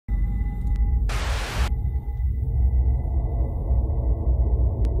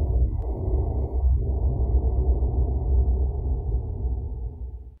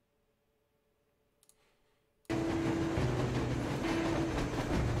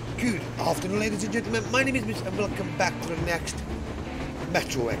Good afternoon, ladies and gentlemen. My name is MibS and welcome back to the next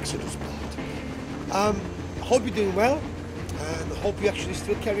Metro Exodus part. Hope you're doing well, and hope you actually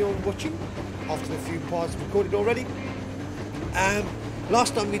still carry on watching after the few parts recorded already.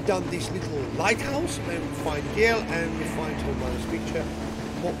 Last time we done this little lighthouse where we find Gail and we find her mother's picture.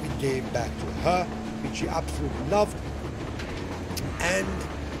 What we gave back to her, which she absolutely loved. And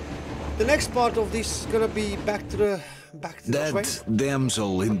the next part of this is gonna be back to the That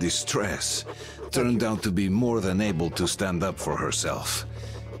damsel in distress turned out to be more than able to stand up for herself.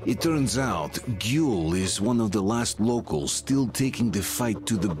 It turns out Gule is one of the last locals still taking the fight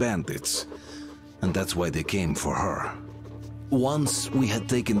to the bandits, and that's why they came for her. Once we had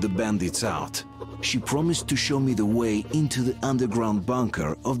taken the bandits out, she promised to show me the way into the underground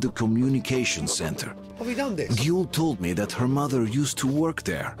bunker of the communication center. Have we done this? Gule told me that her mother used to work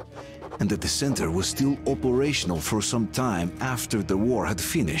there, and that the center was still operational for some time after the war had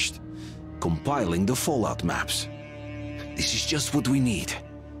finished, compiling the fallout maps. This is just what we need.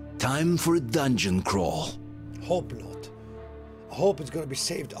 Time for a dungeon crawl. Hope not. I hope it's gonna be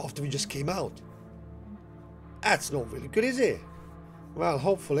saved after we just came out. That's not really good, is it? Well,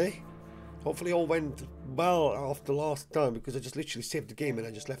 hopefully. Hopefully all went well after last time, because I just literally saved the game and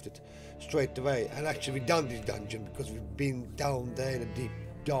I just left it straight away. And actually we done this dungeon because we've been down there in the deep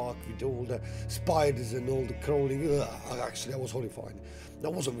dark with all the spiders and all the crawling. Actually, that was horrifying.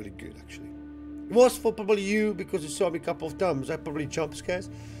 That wasn't really good, actually. It was for probably you, because you saw me a couple of times. I probably jump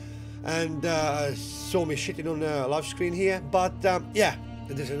scares and saw me shitting on the live screen here. But yeah,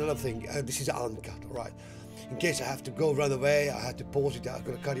 there's another thing. This is uncut, alright? In case I have to go run away, I have to pause it. I'm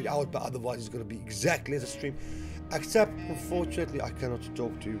gonna cut it out, but otherwise it's gonna be exactly as a stream. Except, unfortunately, I cannot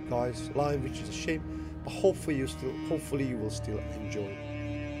talk to you guys live, which is a shame. But hopefully you will still enjoy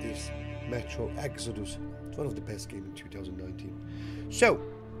this Metro Exodus. It's one of the best games in 2019. So,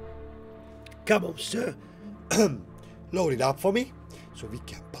 come on, sir. Load it up for me so we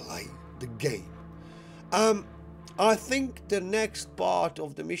can play the game. I think the next part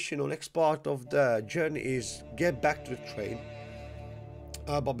of the mission or next part of the journey is get back to the train.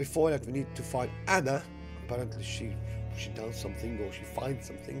 But before that, we need to find Anna. Apparently, she done something or she finds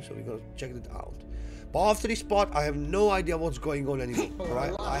something, so we're gonna check it out. But after this part, I have no idea what's going on anymore,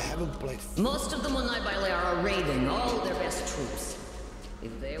 alright? I haven't played. Most of the Monaibale are raiding all their best troops.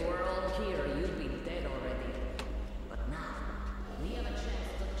 If they were all here, you'd be dead already. But now, we have a chance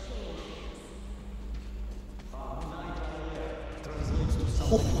to change.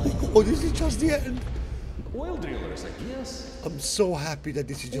 Oh, this is just the end. Oil dealers, I guess. I'm so happy that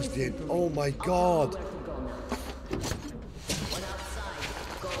this is just the end. Oh my god.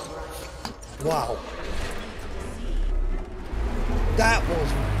 Wow. That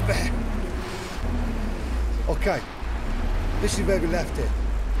was very... Okay. This is where we left it.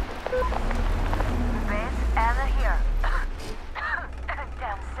 MibS, Anna here.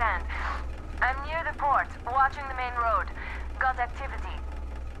 Down sand. I'm near the port, watching the main road. Got activity.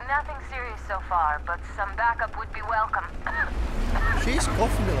 Nothing serious so far, but some backup would be welcome. She's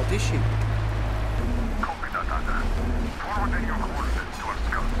coughing a lot, is she? Copy that, Anna. Forwarding your coordinates to our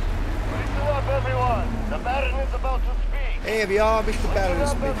scouts. Listen up, everyone. The Baron is about to speak. Here we are, Mr. Baron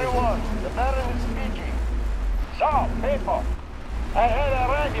is Listen up, speaking. everyone. The Baron is speaking. So, people, I had a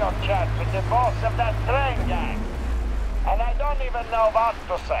radio chat with the boss of that train gang, and I don't even know what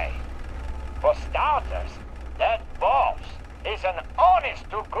to say. For starters, that boss is an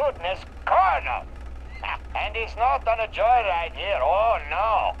honest-to-goodness colonel. And he's not on a joyride here, oh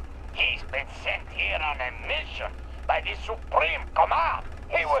no. He's been sent here on a mission by the Supreme Command.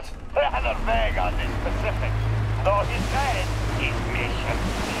 He was rather vague on the specifics, though he said his mission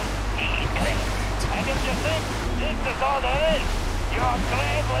is secret. And if you think this is all there is, you're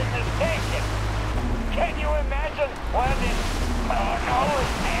gravely mistaken. Can you imagine where this colonel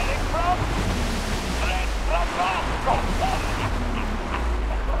is hailing from? Straight from Moscow.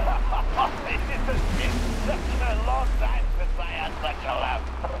 It's been such a long time since I had such a laugh.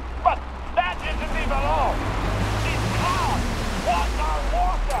 But that isn't even all. These cars,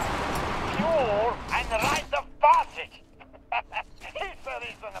 water, fuel, and right of passage. He's a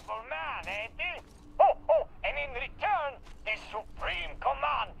reasonable man, ain't he? Oh, and in return, the Supreme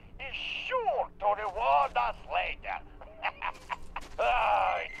Command is sure to reward us later.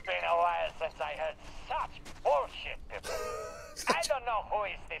 Oh, it's been a while since I heard such bullshit, people. I don't know who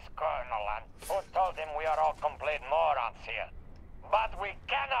is this colonel and who told him we are all complete morons here. But we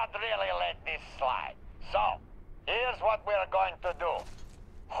cannot really let this slide. So, here's what we're going to do.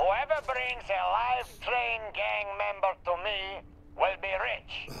 Whoever brings a live train gang member to me will be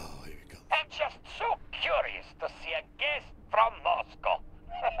rich. Oh, here we go. I'm just so curious to see a guest from Moscow.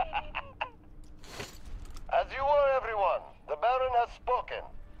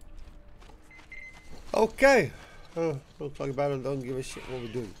 Okay. Looks like Baron don't give a shit what we're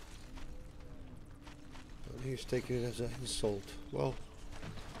doing. And he's taking it as an insult. Well,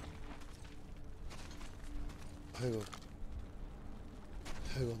 hang on.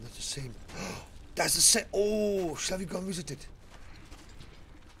 Hang on, that's the same. That's the same. Oh, shall we go and visit it?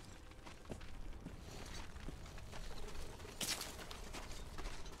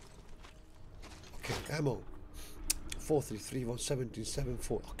 Okay, ammo. 433 117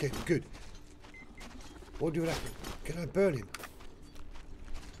 74. Okay, good. What do you reckon? Can I burn him?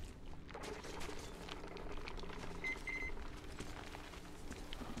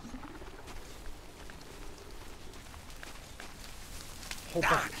 Hold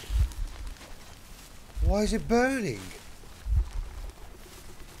back. Why is it burning?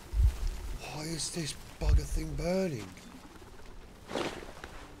 Why is this bugger thing burning?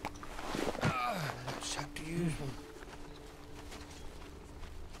 I just have to use one.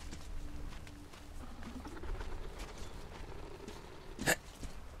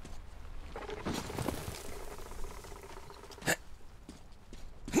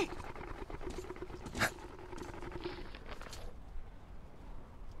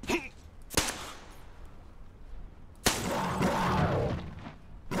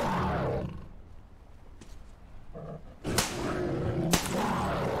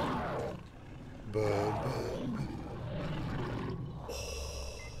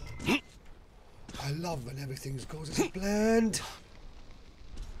 I love when everything goes as planned.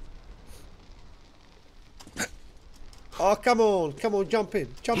 Oh, come on, jump in.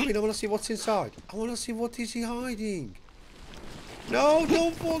 Jump in, I want to see what's inside. I want to see what is he hiding. No,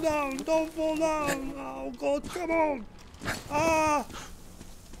 don't fall down, Oh, God, come on. Ah.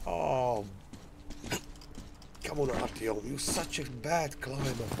 Oh. Come on, Artyom, you're such a bad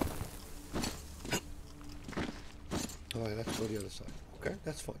climber. Alright, let's go the other side. Okay,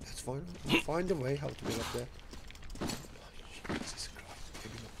 that's fine, I'll find a way how to get up there. Oh, Jesus Christ,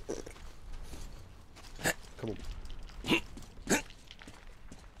 come on.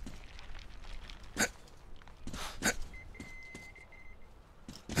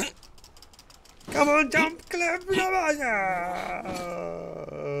 Come on, jump, Cliff! Come on!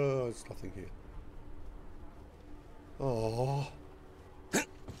 There's nothing here. Oh.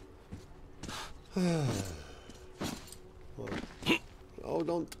 Oh,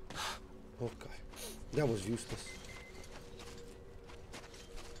 don't. Okay. That was useless.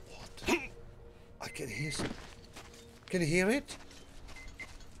 What? I can hear some. Can you hear it?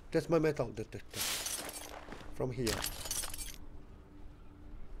 That's my metal detector. From here.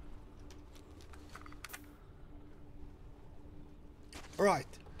 Right.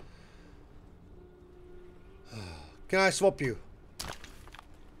 Can I swap you?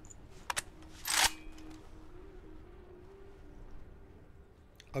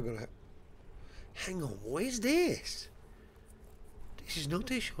 I'm gonna hang on, what is this? This is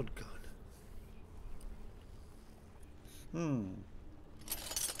not a shotgun.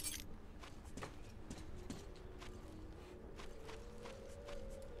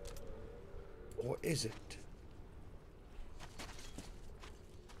 Or is it?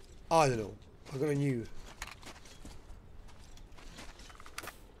 I don't know. I got a new.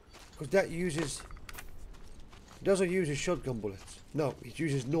 Because that uses. It doesn't use shotgun bullets. No, it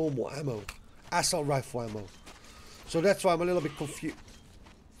uses normal ammo. Assault rifle ammo. So that's why I'm a little bit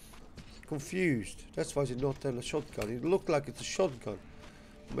confused. That's why it's not a shotgun. It looked like it's a shotgun.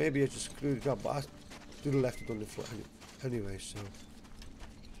 Maybe I just screwed it up, but I still left it on the floor anyway, so.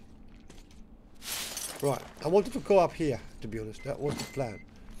 Right, I wanted to go up here, to be honest. That was the plan.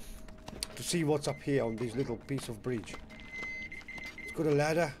 To see what's up here on this little piece of bridge. It's got a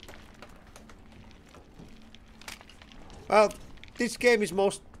ladder. Well, this game is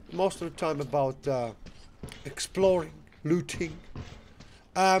most of the time about exploring, looting.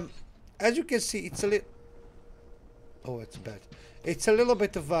 As you can see, it's a little. Oh, it's bad. It's a little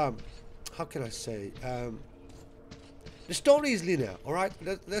bit of how can I say? The story is linear, all right.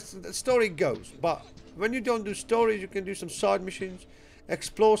 That's the story goes. But when you don't do stories, you can do some side missions,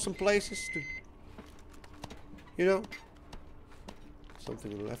 explore some places. You know,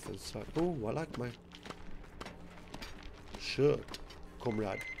 something on the left hand side. Oh, I like my shirt,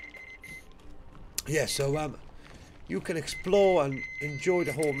 comrade. Yeah, so you can explore and enjoy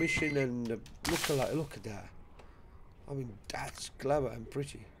the whole mission and look at that. I mean, that's clever and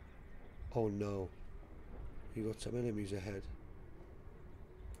pretty. Oh no, you got some enemies ahead.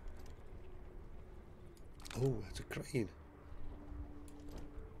 Oh, that's a crane.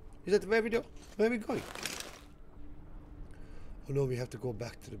 Is that where we go? Where are we going? Oh no, we have to go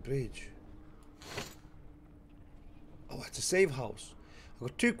back to the bridge. Oh, it's a safe house. I've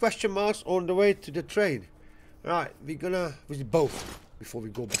got 2 question marks on the way to the train. Right, we're gonna visit both before we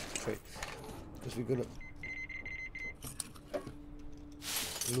go back to the train. Because we're gonna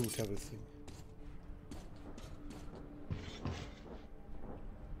loot everything.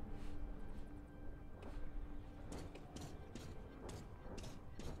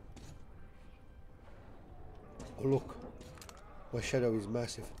 Oh look, my shadow is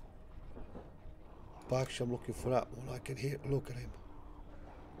massive. But actually I'm looking for that one. I can hear, look at him.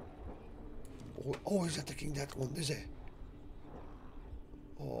 Oh, he's attacking that one, is it?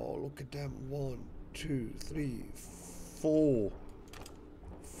 Oh, look at them. 1, 2, 3, 4,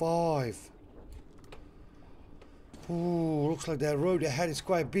 5. Oh, looks like that road ahead is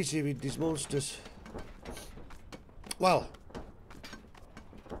quite busy with these monsters. Well,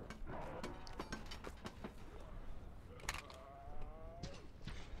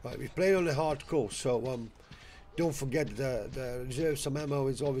 right, we played on the hardcore, so don't forget the reserve some ammo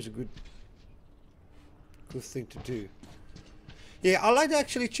is always a good thing to do. Yeah, I like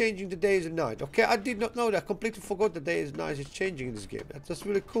actually changing the days and night. Okay, I did not know that. I completely forgot the days and nights is changing in this game. That's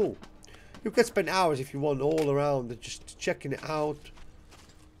really cool. You can spend hours if you want all around and just checking it out,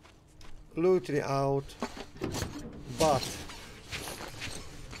 looting it out. But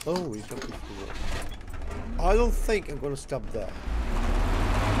oh, he's jumping through there. I don't think I'm gonna stop there.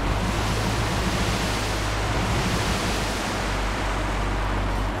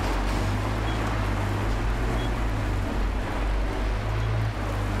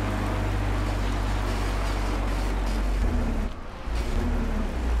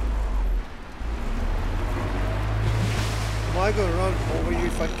 I'm going to run over you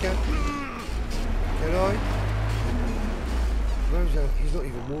if I can. Can I? Where is that? He's not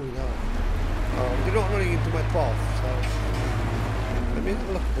even moving out. Oh, they're not running into my path, so let me have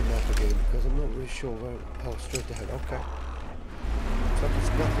a look at the map again because I'm not really sure where. Oh, straight ahead. Okay. So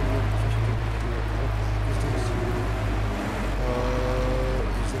there's nothing interesting here. What the heck is this?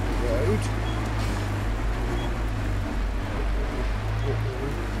 Is it the road?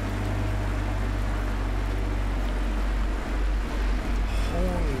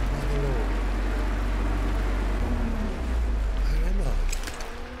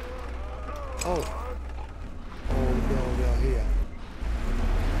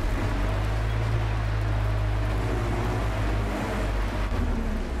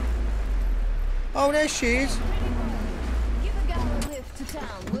 Oh, there she is. Give a gal a lift to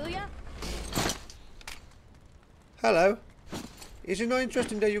town, will ya? Hello. Is it not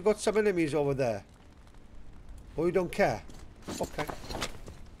interesting that you got some enemies over there? Or you don't care? Okay.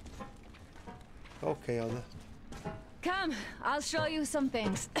 Okay, Anna. Come, I'll show you some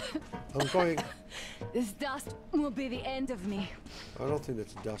things. I'm going. This dust will be the end of me. I don't think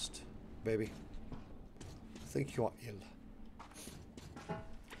that's dust, baby. I think you are ill.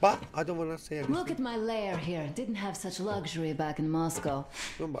 But I don't want to say anything. Look at my lair here. Didn't have such luxury back in Moscow.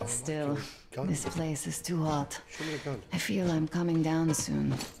 Still, this place is too hot. Show me the gun. I feel I'm coming down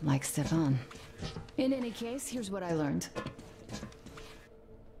soon, like Stefan. In any case, here's what I learned.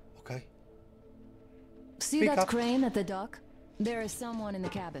 Okay. See Speak that up. crane at the dock? There is someone in the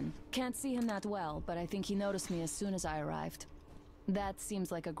cabin. Can't see him that well, but I think he noticed me as soon as I arrived. That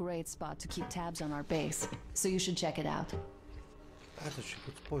seems like a great spot to keep tabs on our base, so you should check it out. That's a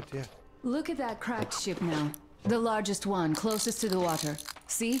good point, yeah. Look at that cracked ship now. The largest one, closest to the water.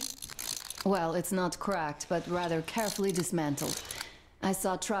 See? Well, it's not cracked, but rather carefully dismantled. I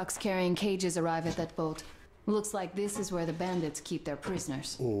saw trucks carrying cages arrive at that boat. Looks like this is where the bandits keep their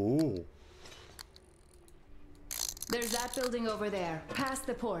prisoners. Oh. There's that building over there, past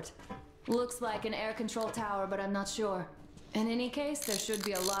the port. Looks like an air control tower, but I'm not sure. In any case, there should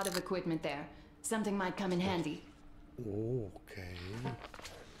be a lot of equipment there. Something might come in handy. Okay.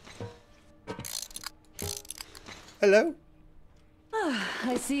 Hello?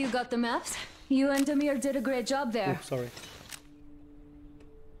 I see you got the maps. You and Damir did a great job there. Oh, sorry.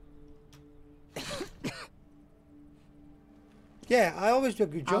 Yeah, I always do a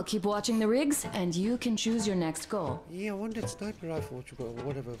good job. I'll keep watching the rigs, and you can choose your next goal. Yeah, I want that sniper rifle, what you got, or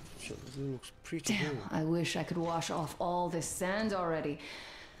whatever. It looks pretty Damn, cool. I wish I could wash off all this sand already.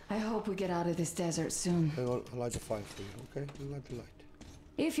 I hope we get out of this desert soon. Hang on, I'll light the fire for you, okay? I'll light the light.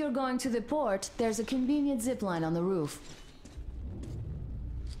 If you're going to the port, there's a convenient zip line on the roof.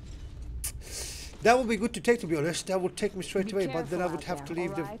 That would be good to take, to be honest. That would take me straight Be away, but then I would careful have to out there,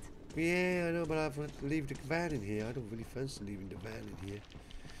 leave alright? Yeah, I know, but I have to leave the van in here. I don't really fancy leaving the van in here.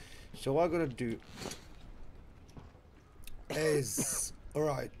 So what I'm gonna do is...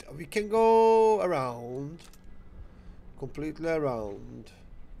 Alright, we can go around. Completely around.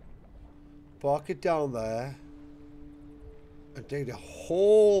 Park it down there. and take the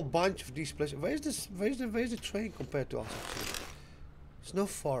whole bunch of these places. Where's this? Where's the train compared to us? Actually, it's not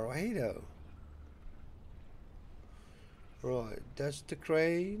far away though. Right, that's the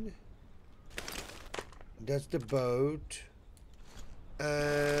crane. That's the boat.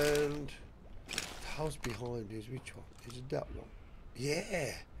 And the house behind is which one? Is it that one?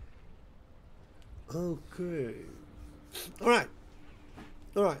 Yeah. Okay. All right.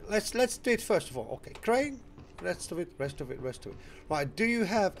 All right. Let's do it first of all. Okay, crane. Rest of it. Right. Do you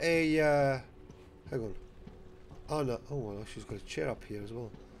have a? Hang on. Oh no. Oh well, she's got a chair up here as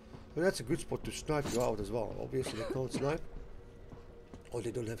well. I mean, that's a good spot to snipe you out as well. Obviously they can't snipe. Or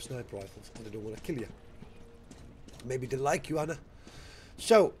they don't have sniper rifles. Or they don't want to kill you. Maybe they like you, Anna.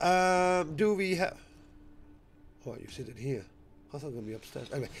 So, do we have... Oh, you sit in here. I thought it was going to be upstairs.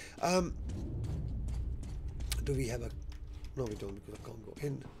 Anyway, do we have a... No, we don't, because I can't go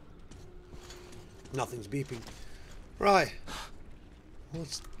in. Nothing's beeping. Right.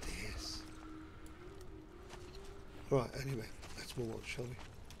 What's this? Right, anyway, let's move on, shall we?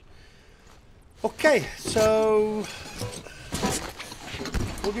 Okay, so...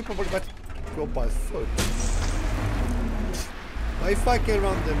 We'll be probably better to go by foot. If I can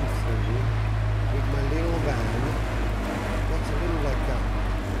run them through with my little van, that's a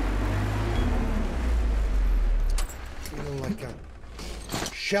little like a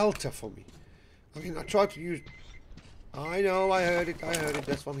shelter for me. I mean, I tried to use. I know, I heard it.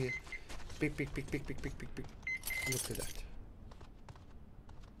 That's from here. Pick. Look at that.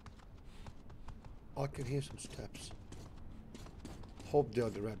 I can hear some steps. Hope they are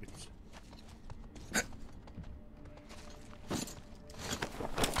the rabbits.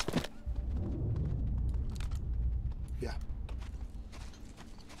 Yeah.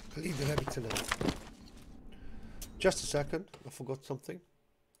 Leave the rabbits alone. Just a second. I forgot something.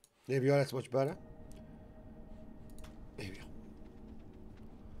 There we are. That's much better. There we go.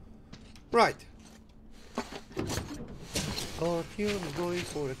 Right. Our humans going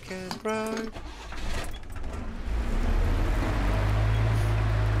for a camp ride.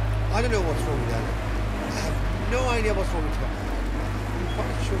 I don't know what's wrong with that. I have no idea what's wrong with that. I'm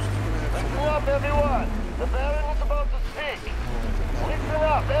quite sure she's going to have Listen up, everyone. The Baron is about to speak. Listen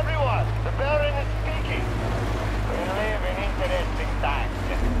up, everyone. The Baron is speaking. We live in interesting times.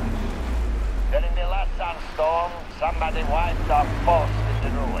 During the last sandstorm, somebody wiped our post in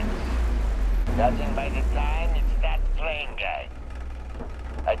the ruins. Judging by the time, it's that train guy.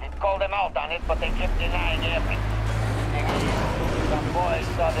 I did call them out on it, but they kept denying everything. Some boys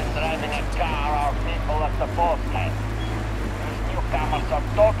saw them driving a car our people at the post had. These newcomers are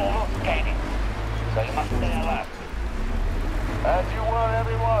total loose cannons, so you must stay alert. As you were,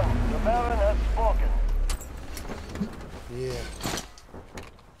 everyone, the Baron has spoken. Yeah.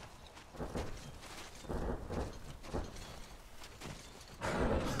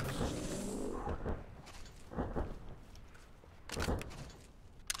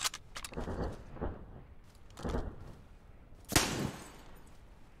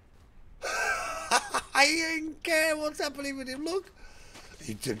 I don't care what's happening with him, look.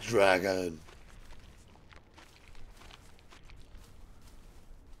 It's a dragon.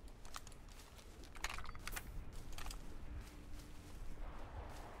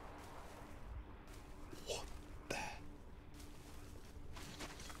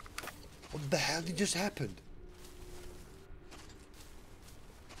 What the hell did just happen?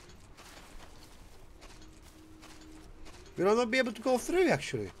 Will I not be able to go through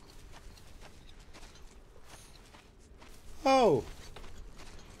actually? Oh,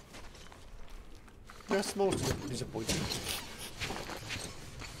 that's most disappointing.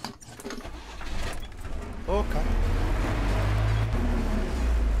 Okay.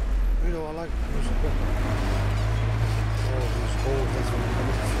 You know, I like music. Oh, these old heads when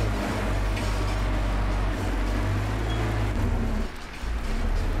coming to film.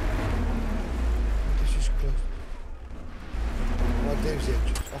 This is close. Right, there's the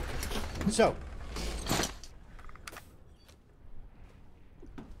entrance. Okay. So.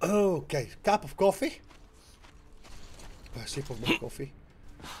 Okay, cup of coffee. A sip of my coffee.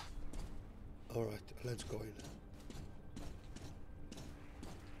 Alright, let's go in.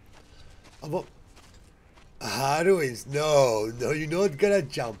 About ruins. No, you're not gonna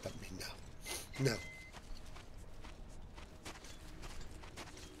jump at me now. No.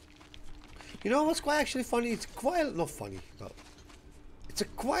 You know what's quite actually funny? It's quite not funny, but it's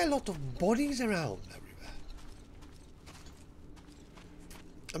quite a lot of bodies around everywhere.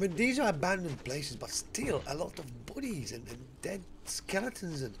 I mean, these are abandoned places, but still a lot of bodies and dead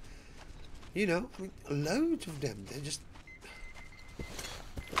skeletons and, you know, I mean, loads of them. They're just...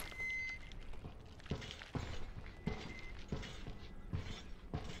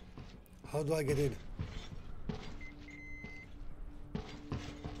 How do I get in?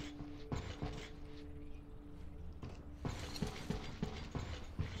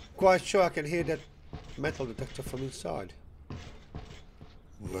 Quite sure I can hear that metal detector from inside.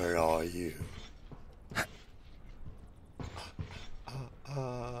 Where are you?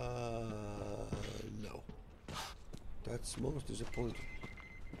 No. That's most disappointing.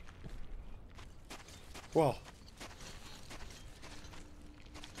 Well,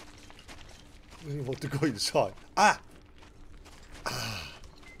 I really want to go inside. Ah!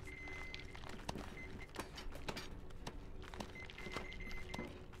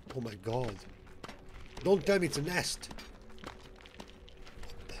 Oh my god. Don't tell me it's a nest.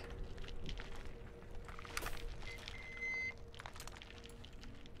 What the?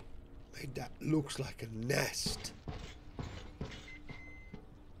 Mate, that looks like a nest.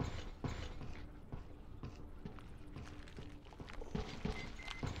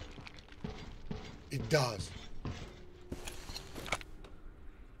 It does.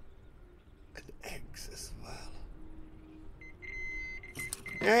 And eggs as well.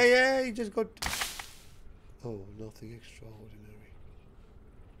 Yeah, he just got... Oh, nothing extraordinary.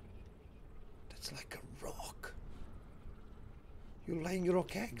 That's like a rock. You're laying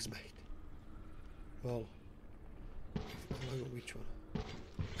rock eggs, mate. Well, hang on, which one?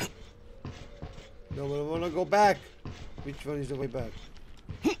 No, but I want to go back. Which one is the way back?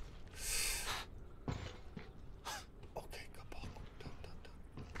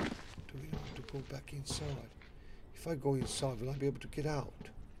 Go back inside. If I go inside, will I be able to get out?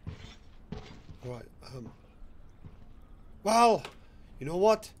 Alright, well, you know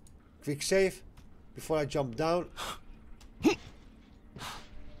what? Quick save before I jump down.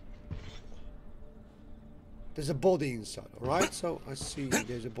 There's a body inside, alright? So I see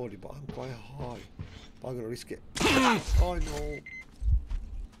there's a body, but I'm quite high. But I'm gonna risk it. Oh no.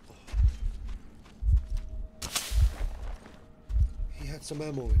 He had some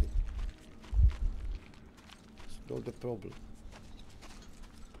ammo in him. Not the problem.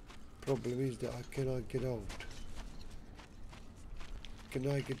 Problem is that I cannot get out. Can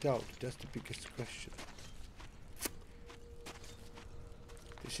I get out? That's the biggest question.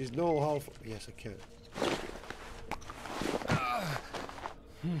 This is no half. Yes, I can.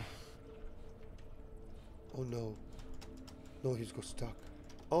 Oh no. No, he's got stuck.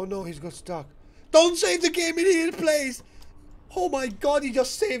 Oh no, he's got stuck. Don't save the game in here, please! Oh my god, he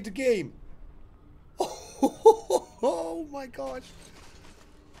just saved the game. Oh my gosh.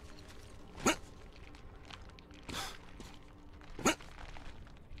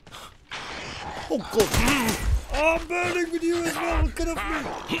 Oh god. Oh, I'm burning with you as well. Get off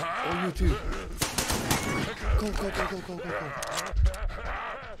me. Oh, you too. Go.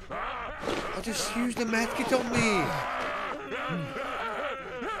 I just used the medkit on me.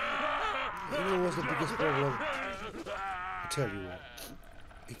 You know what's the biggest problem? I tell you what.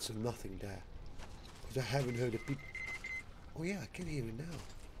 It's a nothing there. Because I haven't heard a peep. Oh yeah, I can hear it now.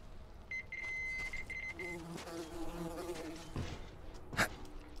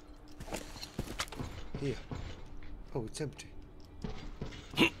 Here. Oh, it's empty.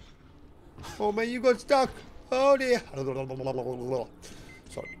 Oh man, you got stuck. Oh dear.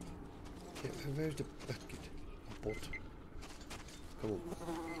 Sorry. Yeah, where's the bucket? I bought. Come on.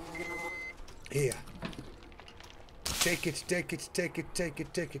 Here. Take it,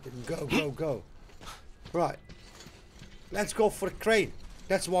 and go. Right. Let's go for the crane.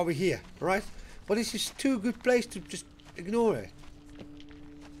 That's why we're here, right? But this is too good place to just ignore it.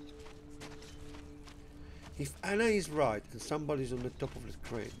 If Anna is right and somebody's on the top of the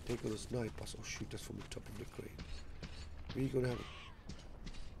crane, they're gonna snipe us or shoot us from the top of the crane. We're gonna have it.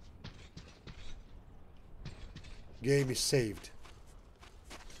 Game is saved.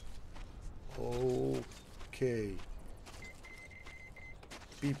 Okay.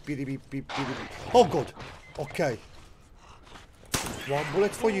 Beep, beep, beep, beep, beep. Oh god. Okay. One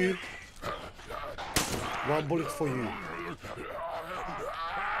bullet for you. One bullet for you.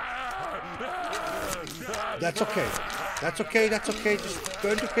 That's okay. That's okay. That's okay. Just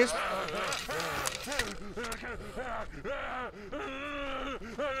burn to crisp.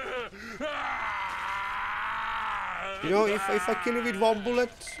 You know, if I kill you with one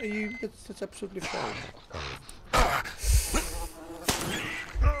bullet, that's absolutely fine.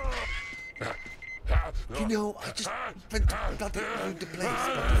 You know, I just went to bloody ruin the place,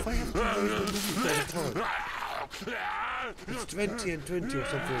 but if I have to use the movie all the time, it's 20 and 20 or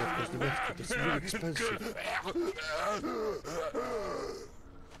something like that, the medkit. It's really expensive.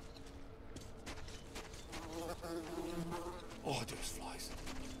 Oh, there's flies.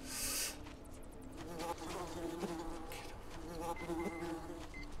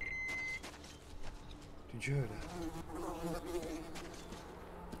 Did you hear that?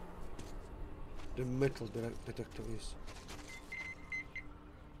 The metal detector is.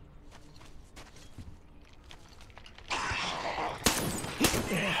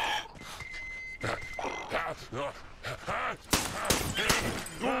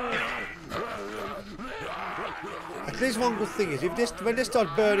 At least one good thing is, if this, when they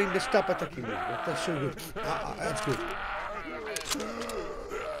start burning, they stop attacking me. That's so good. That's good.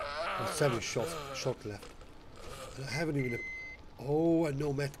 There's 7 shot left. I haven't even. Oh, and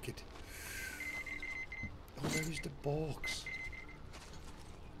no medkit. Oh, where is the box?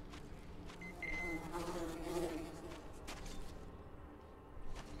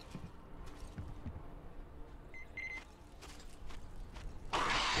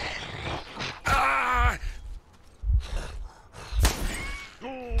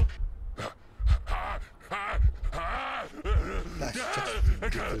 That's just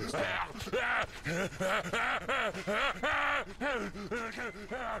ridiculous.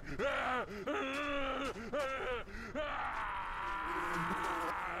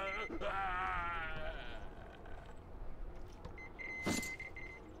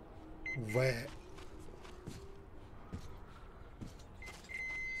 Where?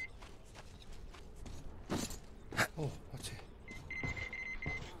 Oh, what's it?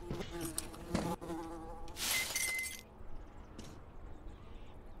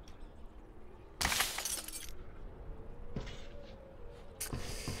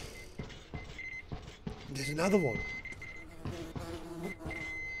 There's another one.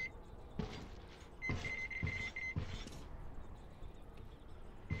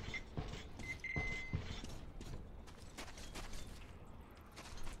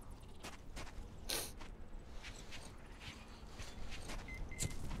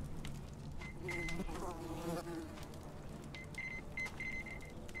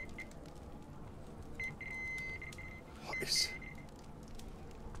 What is?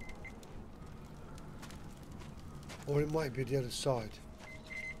 Or it might be the other side.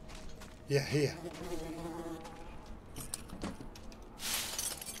 Yeah, here.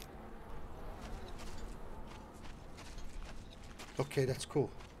 Okay, that's cool.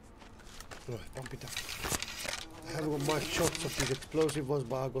 Right, bump it up. I haven't got much shots of these explosive ones,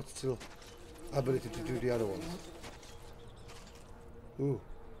 but I got still ability to do the other ones. Ooh,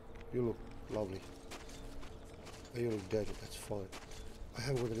 you look lovely. You look dead, that's fine. I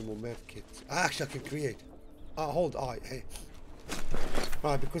haven't got any more med kits. Actually, I can create. Hold I. Hey.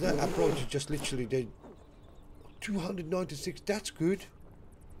 Right, because that approach is just literally they 296. That's good.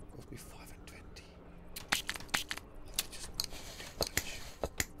 Cost me 520. That's just too much.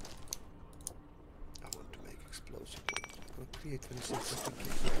 I want to make explosive. I'm gonna create 26 just in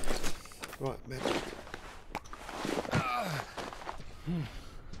case. Right, man.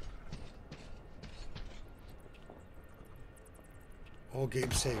 All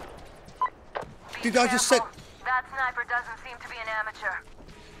game saved. Did I just say? That sniper doesn't seem to be an amateur.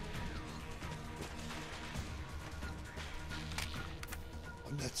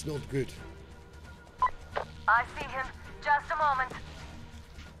 And that's not good. I see him. Just a moment.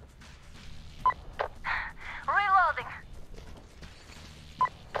 Reloading.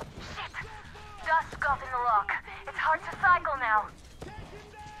 Shit. Dust got in the lock. It's hard to cycle now.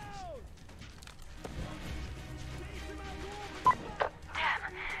 Damn.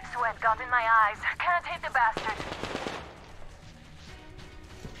 Sweat got in my eyes. Can't hit the bastard.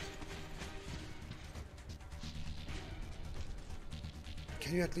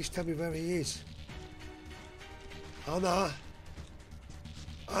 Can you at least tell me where he is? Anna!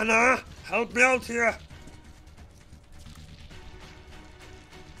 Anna! Help me out here!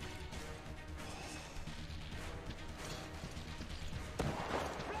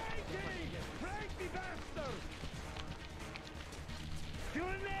 You're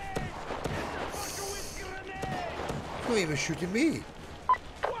not even shooting me.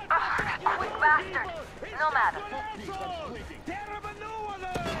 Quick bastard. No matter.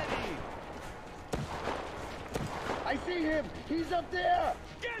 I see him! He's up there!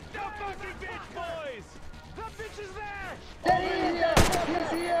 Get the fucking bitch, boys! That bitch is there! There he is! He's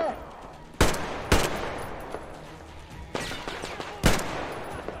here!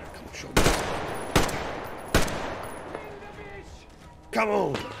 Come on, show me. Come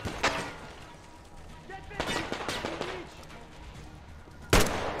on!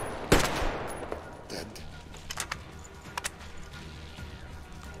 Dead.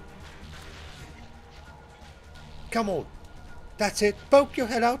 Come on. That's it. Poke your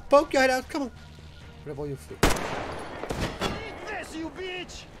head out. Poke your head out. Come on. Grab all your food. Eat this, you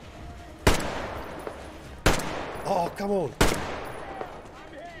bitch! Oh, come on.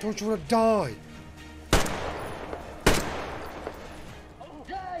 Don't you want to die?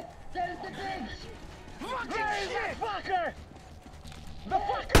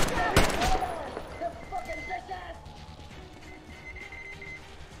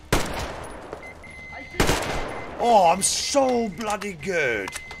 Oh, I'm so bloody good.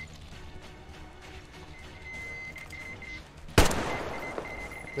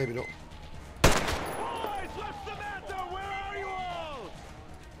 Maybe not. Boys, what's the matter? Where are you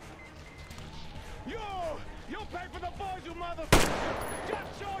all? You'll pay for the boys, you motherfucker.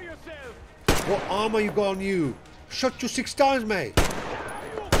 Just show yourself. What armor you got on you? Shot you 6 times, mate.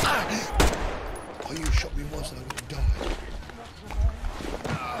 Ah. Oh, you shot me once and I'm gonna die.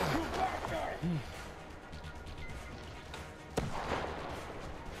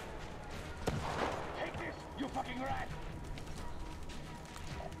 Take this, you fucking rat!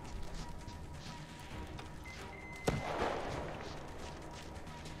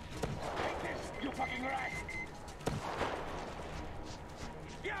 Take this, you fucking rat!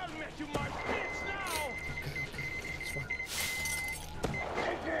 Yeah, I'll make you my bitch now. It's fine.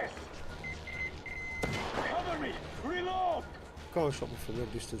 Take this! Cover me! Reload! Can't shot me from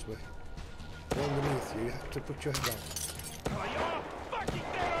that distance, mate. They're underneath you, you have to put your head down. Oh, you're fucking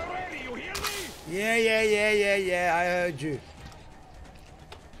dead already, you hear me? Yeah, I heard you.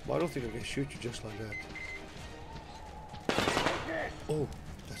 But I don't think I can shoot you just like that. Oh,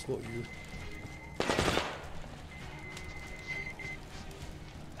 that's not you.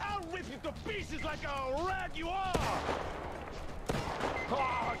 I'll rip you to pieces like a rat you are!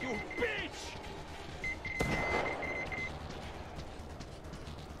 Oh, you bitch!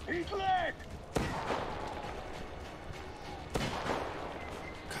 He's leg!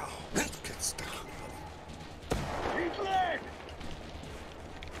 Get stuck. He's leg!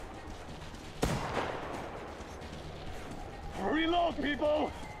 Reload,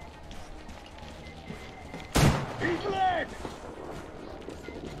 people! He's leg!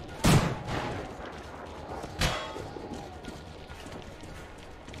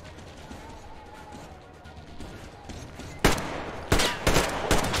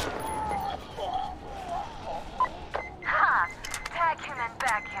 Ha! Tag him and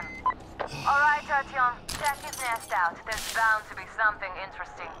back him. Alright, Artyom, check his nest out. There's bound to be something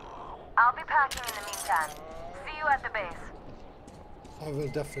interesting. I'll be packing in the meantime. See you at the base. I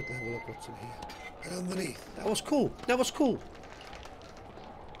will definitely have a look what's in here. And underneath. That was cool. That was cool.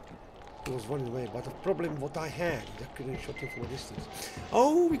 He was running away, but the problem what I had, I couldn't shot him from a distance.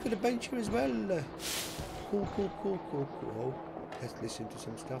 Oh, we got a bench here as well. Cool. Oh, let's listen to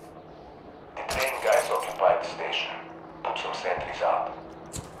some stuff. The train guys occupied the station. Put some sentries out.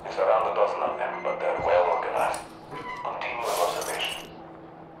 There's around a dozen of them, but they're well organized. Continue with observation.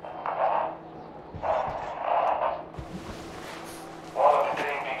 One of the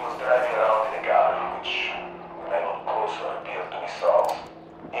train people is driving around in a gallery, which, when I look closer, appeared to be Saul's.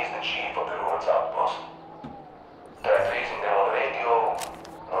 He's the chief of the road's outpost. Tried raising them on the radio,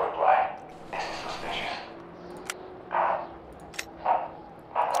 no reply. This is suspicious.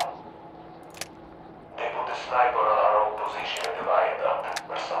 They put a sniper on our old position at the viaduct,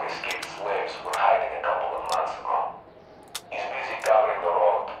 where some escaped slaves were hiding a couple of months ago. He's busy covering the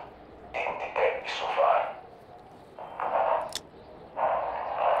road. Didn't detect me so far.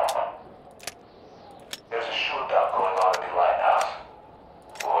 There's a shootout going on at the lighthouse.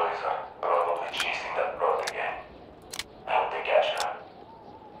 Boys are probably chasing that broad again. I hope they catch her.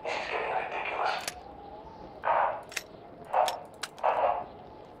 This is getting ridiculous.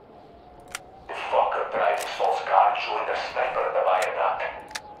 The fucker driving Saul's car joined their sniper at the viaduct.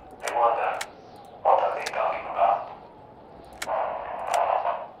 I wonder, what are they talking about?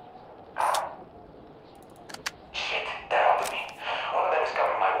 Shit, they're onto me. One of them is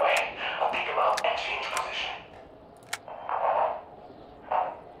coming my way. I'll take him out and change position.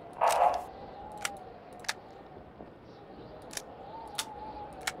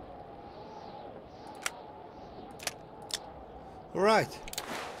 All right.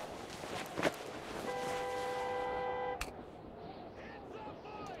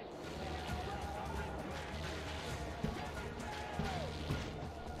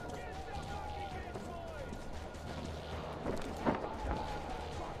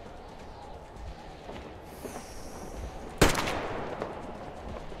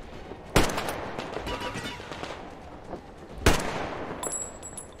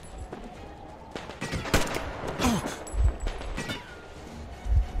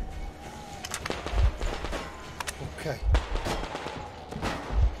 Okay.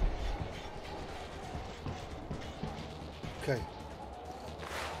 Okay.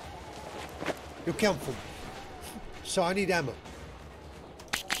 You come from. So I need ammo.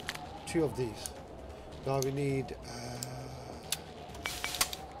 2 of these. Now we need.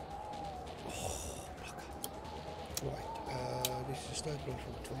 Right. This is a sniper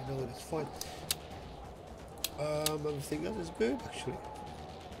from 29. That's fine. Everything else is good actually.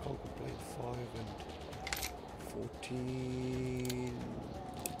 Can't complain. 5 and 14.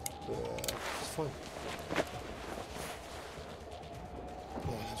 It's fine.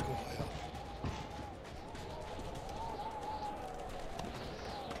 Oh, let's go higher.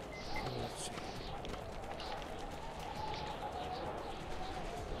 Let's see.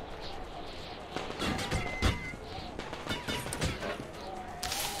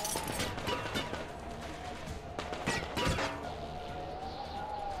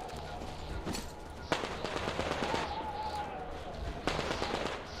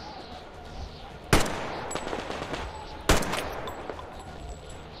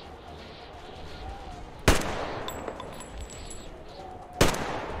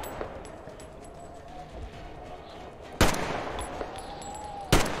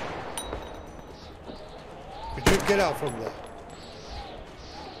 Get out from there.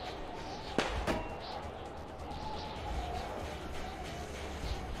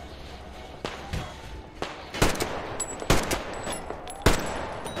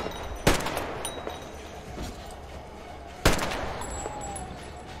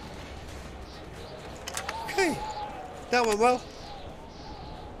 Okay, that went well.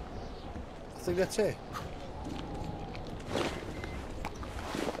 I think that's it.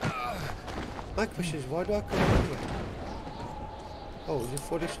 My question is, why do I come in here? Oh, is it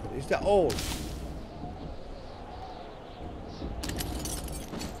for this one? Is that all?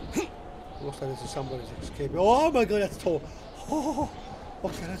 Looks like this is somebody's escaping. Oh my god, that's tall. Oh,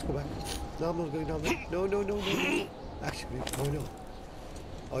 okay, let's go back. No, I'm not going down there. No, no, no, no, no. Actually, oh no.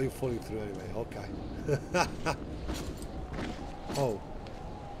 Oh, you're falling through anyway. Okay. Oh.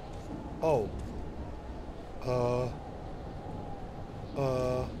 Oh.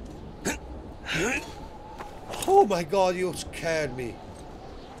 Oh my god, you scared me.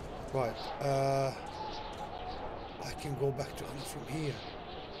 Right, I can go back to Anna from here.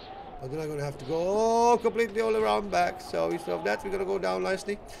 But then I'm gonna have to go completely all around back. So instead of that, we're gonna go down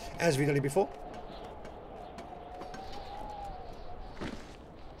nicely, as we did before.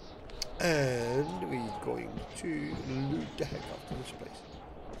 And we're going to loot the heck out of this place.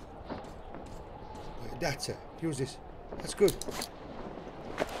 Wait, that's it. Use this. That's good.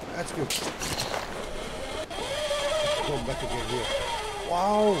 That's good. Come back again here.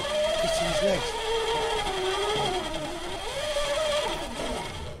 Wow! It's his legs.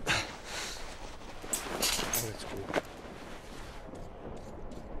 Oh, that's cool.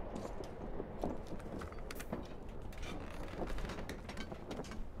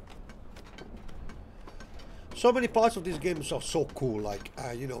 So many parts of this game are so cool, like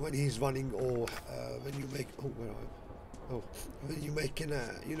you know, when he's running, or when you make when you making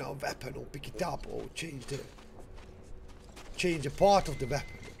a weapon, or pick it up, or change a part of the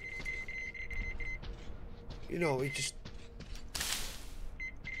weapon. You know, it just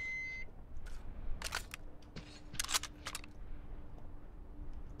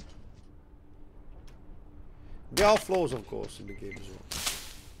there are flaws, of course, in the game as well.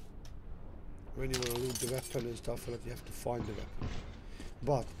 When you want to loot the weapon and stuff like that, you have to find the weapon.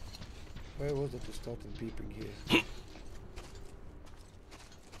 But where was it that started beeping here?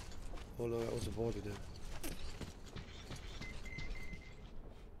 Oh no, that was a body there.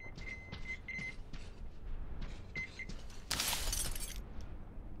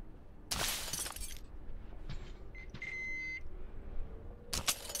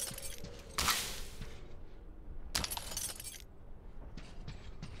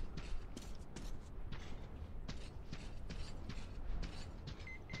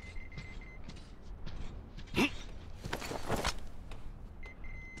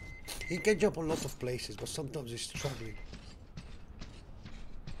 He can jump a lot of places, but sometimes he's struggling.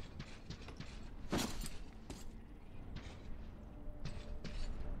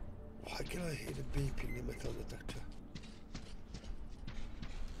 Why can I hear the beeping in the metal detector?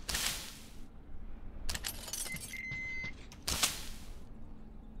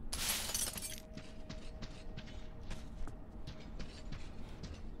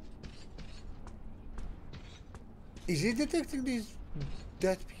 Is he detecting these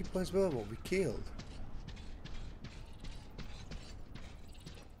dead people as well, what we killed?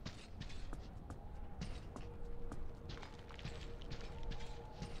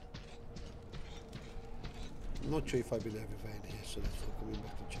 I'm not sure if I've been everywhere in here, so that's why I'm coming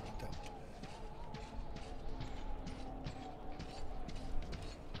back to check it out.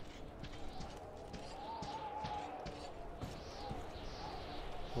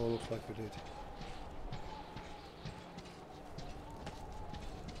 Oh, looks like we did.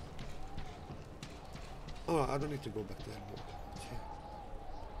 Oh, I don't need to go back there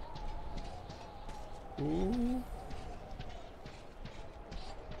anymore. Ooh.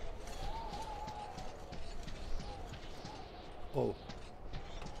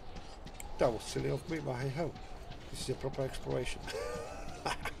 That was silly of me, but hey ho. This is a proper exploration.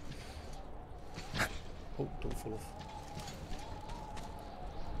 Oh, don't fall off.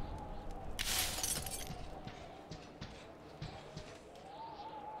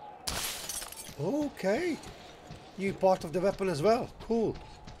 Okay. New part of the weapon as well. Cool.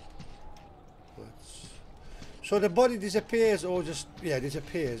 So the body disappears or just, yeah,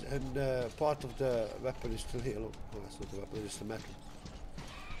 disappears, and part of the weapon is still here. Look, oh, that's not the weapon, it's the metal.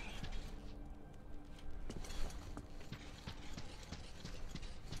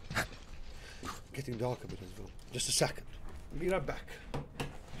 Getting dark a bit as well. Just a second. I'll be right back.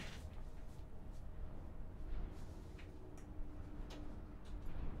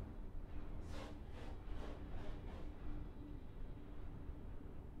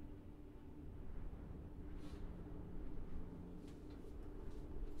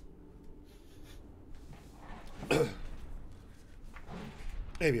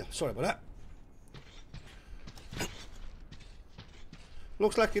 There we are. Sorry about that.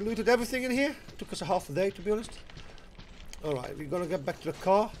 Looks like we looted everything in here. Took us a half a day, to be honest. Alright, we're gonna get back to the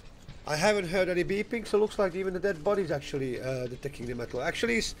car. I haven't heard any beeping, so looks like even the dead bodies actually detecting the metal.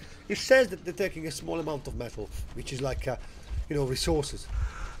 Actually, it says that they're taking a small amount of metal, which is like, you know, resources.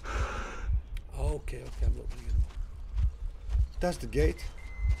 Okay, I'm not doing it. That's the gate.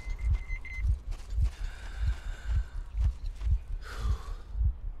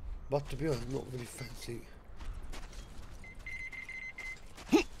 But to be honest, not really fancy.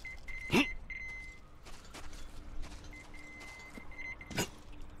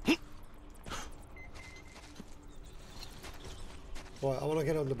 Right, I want to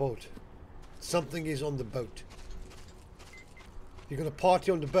get on the boat. Something is on the boat. You're going to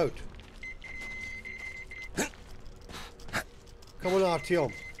party on the boat. Come on,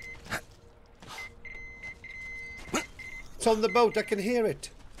 Artyom. It's on the boat, I can hear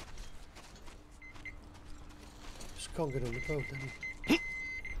it. Just can't get on the boat,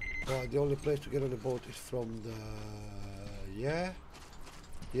 Right, the only place to get on the boat is from the... Yeah.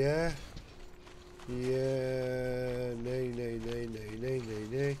 Nay.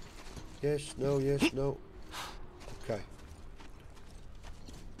 Yes, no. Okay.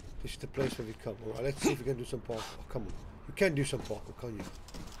 This is the place where we come. Alright, let's see if we can do some parkour. Oh, come on. You can do some parkour, can't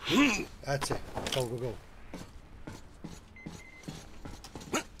you? That's it. Go.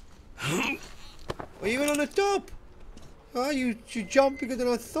 Are you even on the top? Oh, you jump bigger than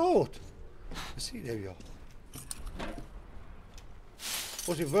I thought. Let's see, there we are.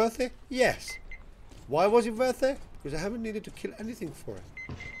 Was it worth it? Yes. Why was it worth it? Because I haven't needed to kill anything for it.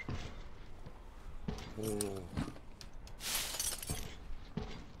 Oh.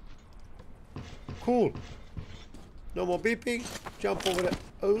 Cool. No more beeping. Jump over there.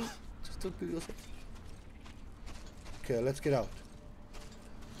 Oh, just don't do yourself. Okay, let's get out.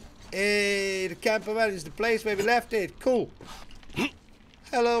 Hey, the camper van is the place where we left it. Cool.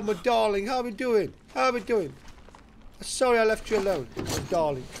 Hello, my darling. How are we doing? Sorry I left you alone, my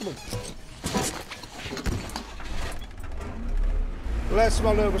darling. Come on. Let's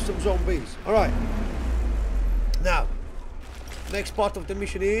run over some zombies. Alright. Now, next part of the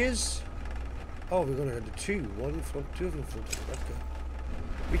mission is... Oh, we're gonna have the two. One in front, two in front of us. Okay.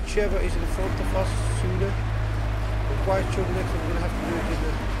 Whichever is in front of us sooner. I'm quite sure the next one we're gonna have to do it in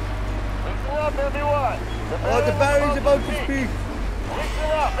the... Listen up, everyone! The Baron is about to speak!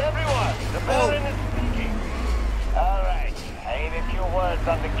 Listen up, everyone! The Baron is speaking! Alright, I need a few words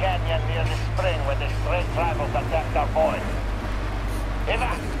on the canyon near the spring where the stray tribals attacked our boys.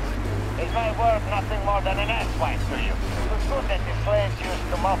 Eva, is my word nothing more than an asswipe to you? It was good that the slaves used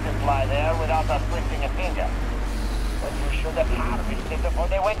to multiply there without us lifting a finger. But you should have harvested before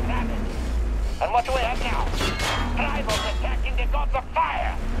they went rabid. And what do we have now? Tribals attacking the gods of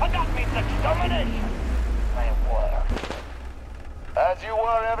fire! And that means extermination! My word. As you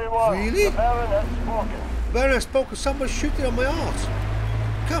were, everyone. Really? The Baron has spoken. Baron has spoken. Somebody shooting on my arse.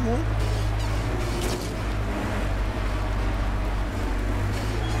 Come on.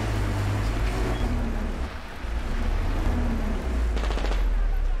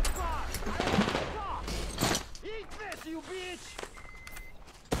 Eat this, you bitch!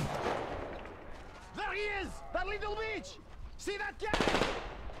 There he is! That little bitch! See that guy?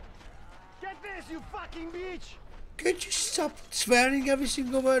 Get this, you fucking bitch! Can't you stop swearing every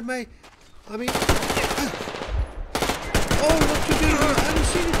single word, mate? I mean... Oh, what you doing here? I haven't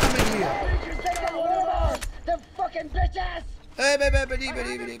seen you coming here. You take the water! The fucking bitches! Hey,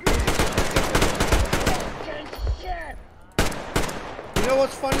 Fucking shit! You know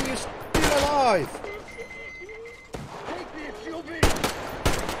what's funny? You're still alive. Take this, you bitch!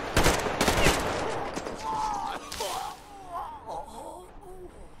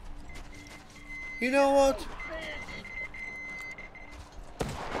 You know what?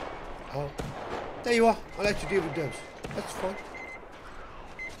 Oh, there you are. I'll let you deal with those. That's fine.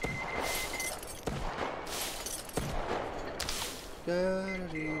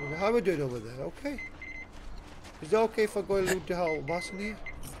 How are we doing over there? Okay. Is it okay if I go and loot the whole boss in here?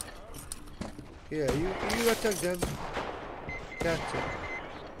 Yeah, you attack them. That's it.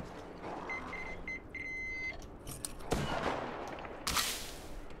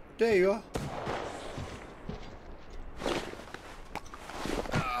 There you are.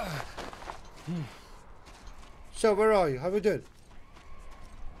 So where are you? How are we doing?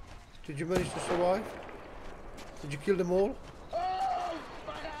 Did you manage to survive? Did you kill them all? Oh,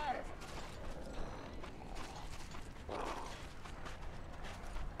 fucker!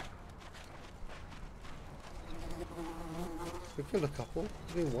 We killed a couple.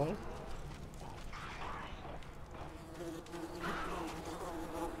 Doing well.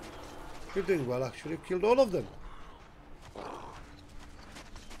 You're doing well actually. Killed all of them.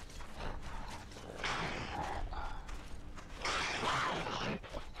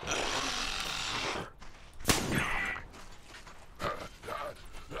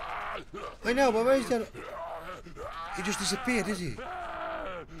 I know, but where is that? He just disappeared, is he?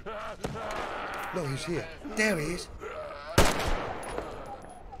 No, he's here. There he is.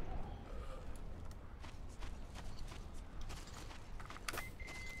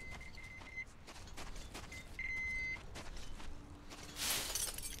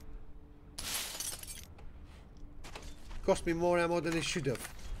 Cost me more ammo than it should have.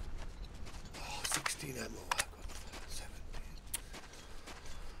 Oh, 16 ammo. I got 17.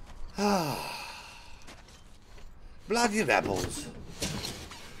 Ah. Bloody rebels.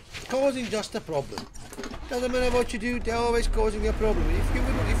 Causing just a problem. Doesn't matter what you do, they're always causing a problem.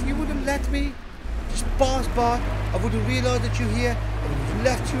 If you wouldn't let me just pass by, I wouldn't realise that you're here. I would have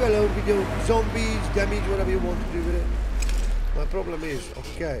left you alone with your zombies, damage, whatever you want to do with it. My problem is,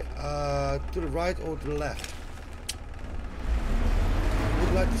 okay, to the right or to the left? I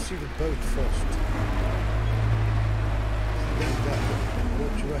would like to see the boat first. Then that,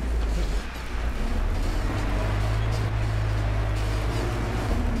 what do you reckon?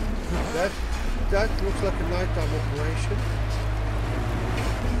 That looks like a nighttime operation.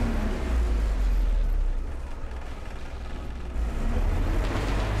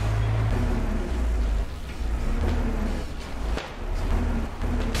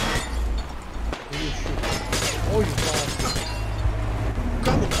 Oh, you bastard.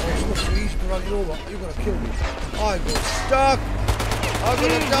 Come on, it's not so easy to run you over. You're gonna kill me. I got stuck. I'm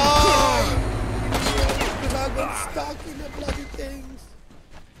gonna die. Because I got stuck in the bloody things.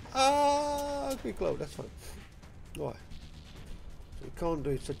 Ah, quick load, that's fine. Why? So you can't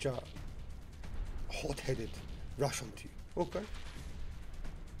do such a hot-headed rush onto you. Okay.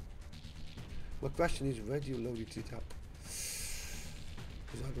 My question is, where do you load it up?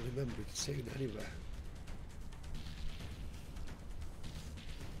 Because I don't remember it saying anywhere.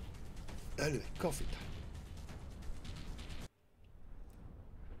 Anyway, coffee time.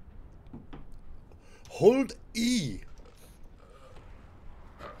 Hold E.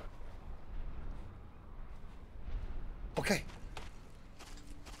 Okay.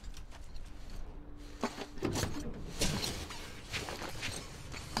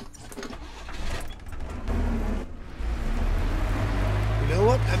 You know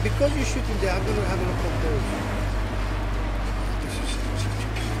what? And because you're shooting there, I'm going to have a look at those.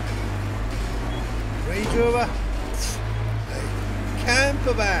 Range Rover.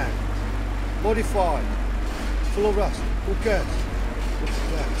 Camper van. Modified. Full of rust. Who cares? Look at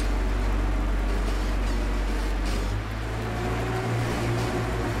that.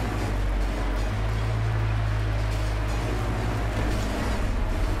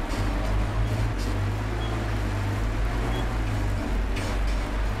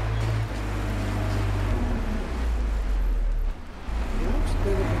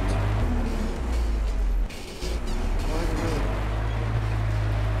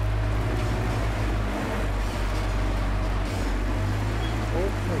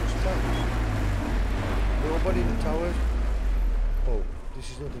 Nobody in the towers. Oh, this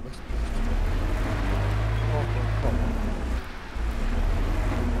is not the best place to go. Oh my god.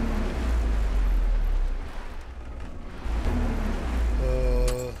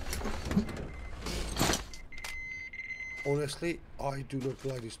 Honestly, I do not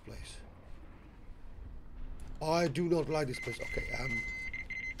like this place. I do not like this place. Okay,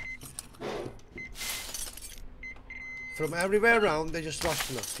 from everywhere around, they're just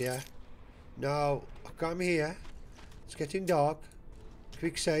rushing us, yeah? Now, I come here. It's getting dark.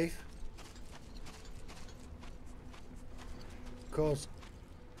 Quick save. Because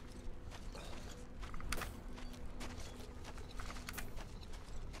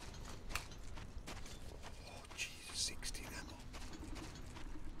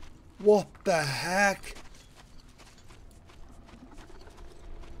What the heck?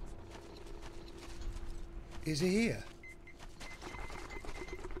 Is he here?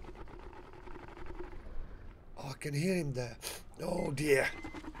 Oh, I can hear him there. Oh dear.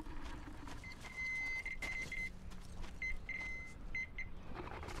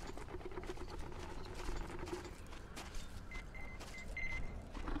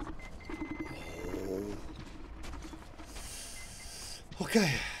 Oh.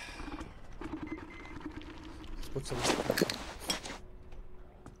 Okay. Let's put some.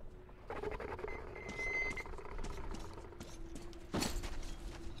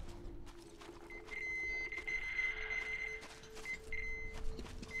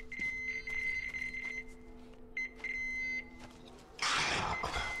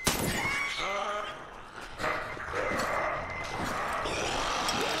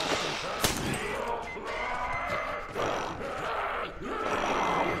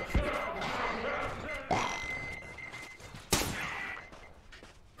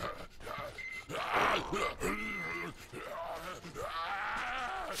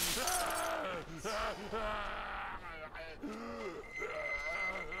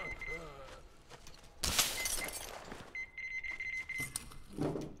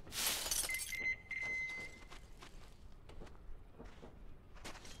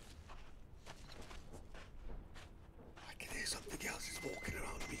 Something else is walking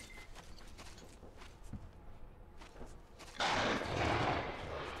around me.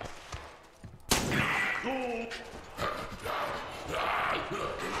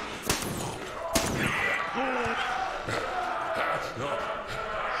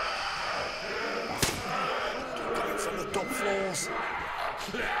 Coming from the top floors.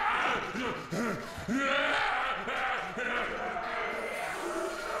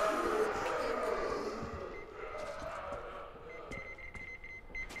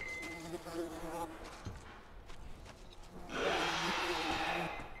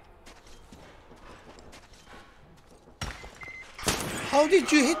 How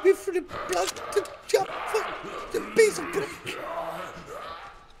did you hit me for the blood to jump for the piece of brick?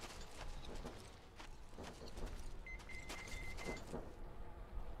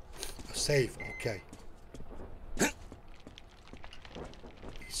 A save, okay. He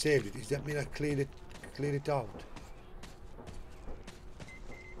saved it. Does that mean I cleared it out?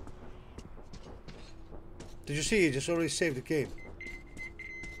 Did you see? He just already saved the game.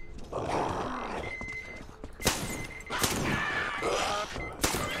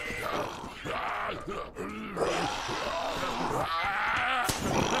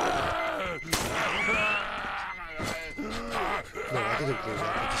 No, I didn't clear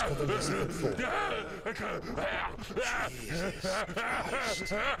that. I just got on the second floor.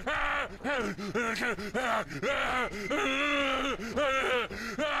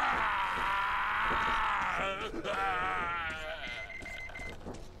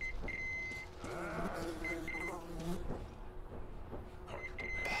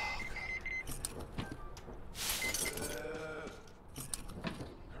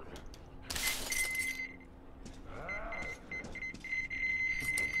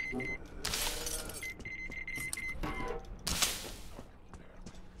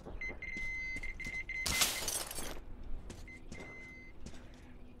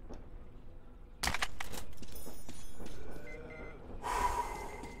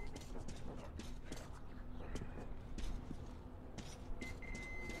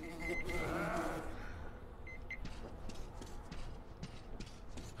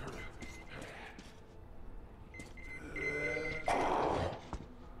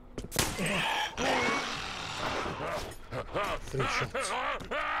 Three shots.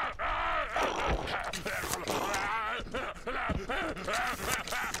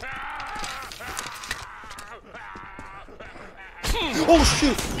 Oh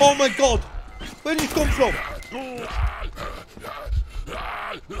shit! Oh my god! Where did he come from?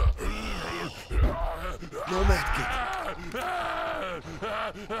 No medkit.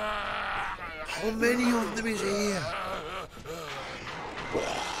 How many of them is here?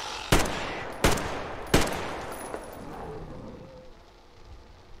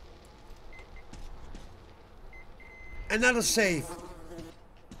 Another save.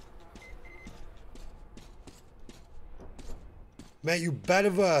 Man, you better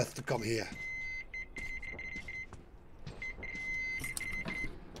worth to come here.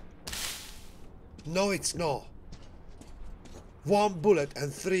 No, it's not. One bullet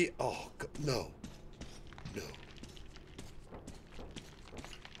and three. Oh, no. No.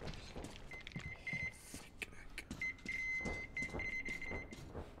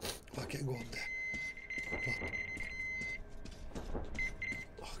 Oh, I can't go up there. What?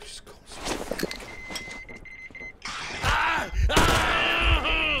 Oh, just go.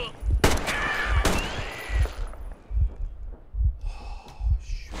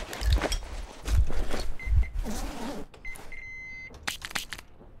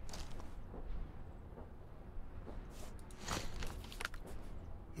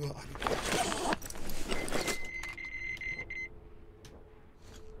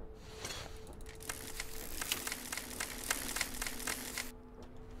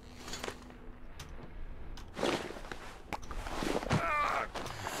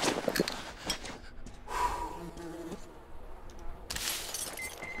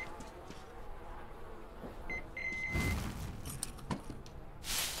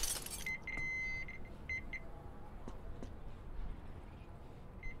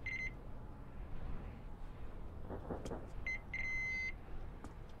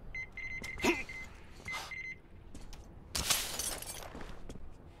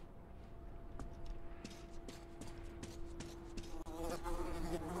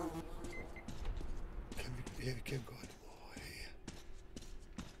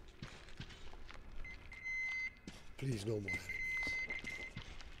 Please, no more enemies.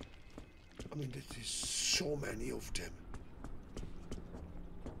 I mean, there's so many of them.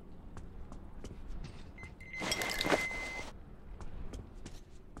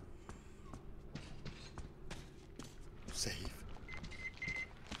 Save.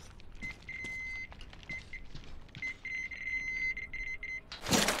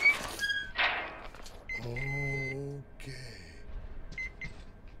 Okay.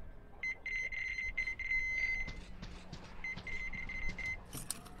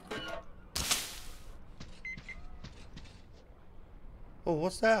 Oh,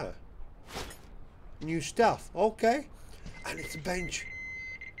 what's that? New stuff. Okay. And it's a bench.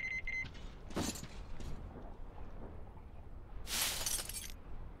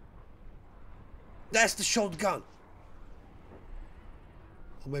 That's the shotgun.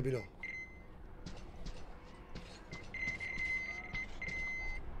 Or maybe not.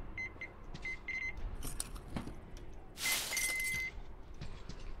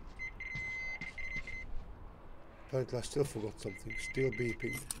 Apparently I still forgot something. Still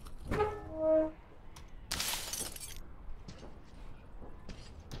beeping.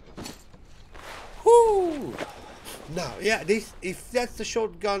 Whoo! Now, yeah, this, if that's the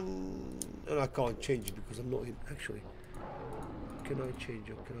shotgun, and I can't change it because I'm not in. Actually, can I change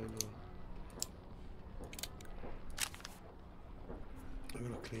it? Can I not? I'm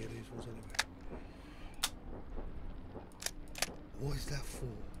gonna clear these ones anyway. What is that for?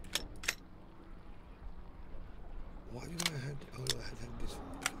 Why did I have? Oh, I had this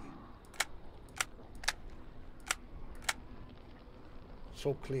one.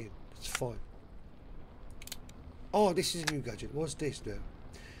 So clean. It's fine. Oh, this is a new gadget. What's this now?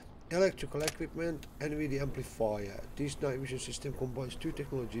 Electrical equipment, NVIDIA amplifier. This night vision system combines two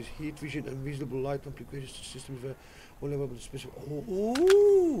technologies: heat vision and visible light applications to systems where one level of specific.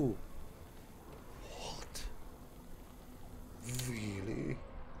 Oh, what? Really?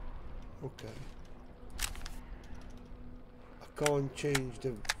 Okay. I can't change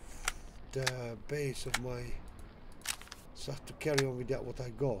the base of my. So I have to carry on with that what I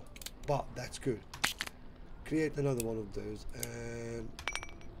got, but that's good. Create another one of those and.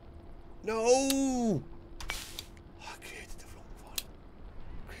 No! I created the wrong one.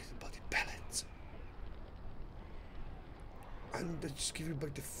 Created body pellets. And they just give you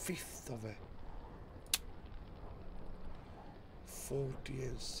back the 5th of it. 40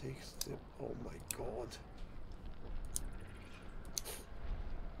 and 60. Oh my god.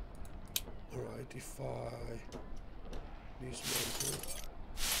 Alright, if I dismantle,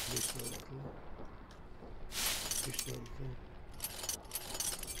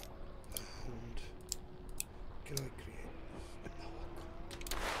 and can I create this? No,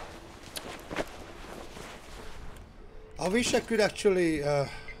 I wish I could actually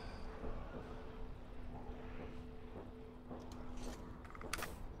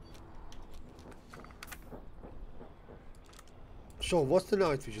so what's the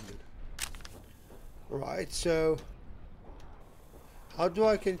night vision then? Right, so how do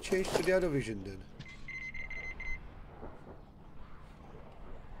I can change to the other vision then?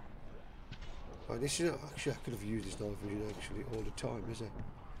 Oh, this is actually I could have used this night vision actually all the time, is it?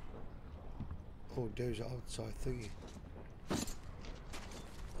 Oh, those are outside thingy.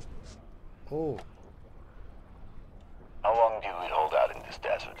 Oh. How long did we hold out in this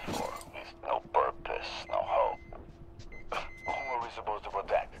desert for? With no purpose, no hope. Who were we supposed to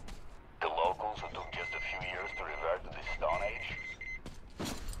protect? The locals who took just a few years to revert to the Stone Age?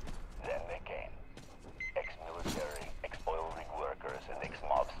 Then they came. Ex-military, ex-oil rig workers, and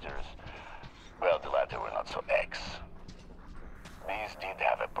ex-mobsters. Well, the latter were not so ex. These did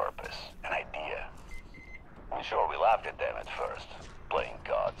have a purpose, an idea. I'm sure we laughed at them at first, playing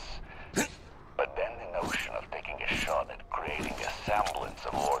gods. But then the notion of taking a shot at creating a semblance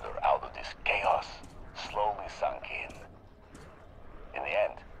of order out of this chaos slowly sunk in. In the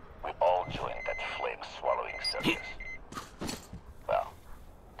end, we all joined that flame-swallowing circus. Well,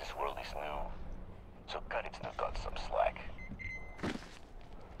 this world is new, so cut its new gods some slack.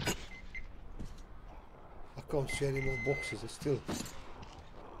 I can't see any more boxes, it's still.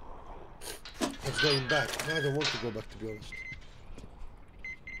 It's going back. I don't want to go back, to be honest.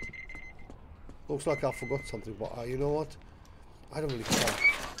 Looks like I forgot something, but you know what? I don't really care.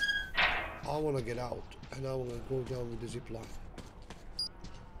 I want to get out, and I want to go down with the zip line.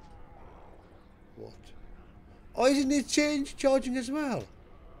 What? Oh, isn't it charging as well?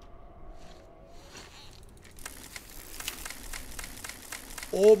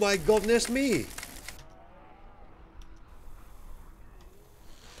 Oh my goodness me!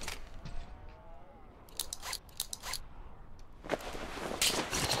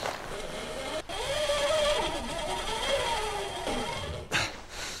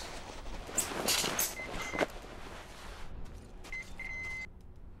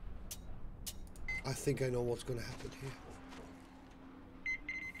 think I know what's going to happen here.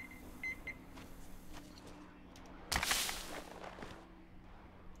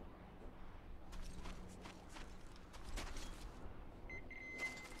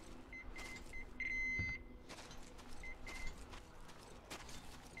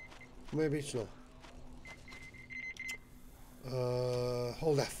 Maybe it's not.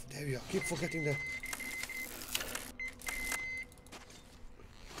 Hold F. There we go. Keep forgetting that.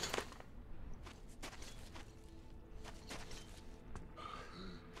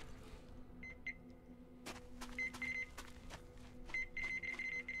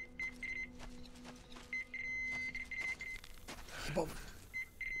 Above.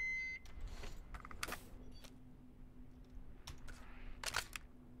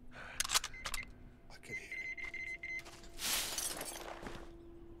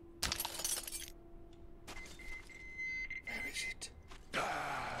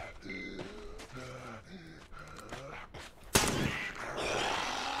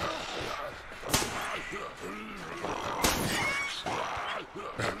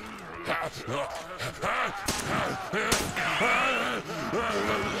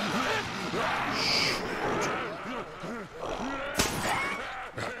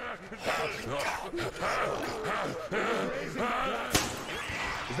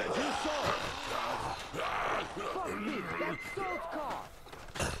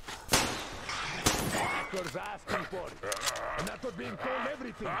 Asking for it. And that's what being told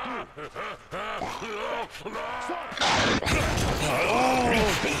everything too.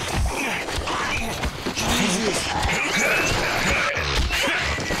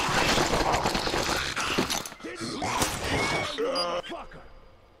 Motherfucker,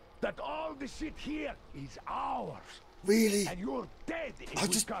 that all the shit here is ours. Really? And you're dead if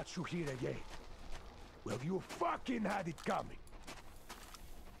we got you here again. Well, you fucking had it coming.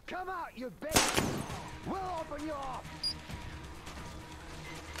 Come out, you bitch! We'll open you up!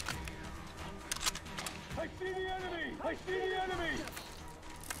 I see the enemy! I see the enemy!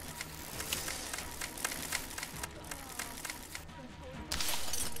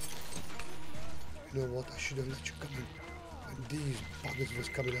 You know what? I should have let you come in when these buggers was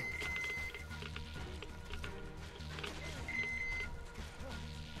coming out.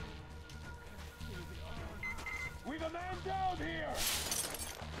 We've a man down here!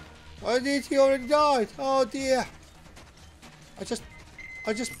 Oh, did he already died? Oh dear! I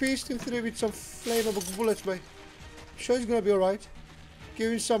just pierced him through with some flammable bullets, mate. I'm sure he's gonna be alright.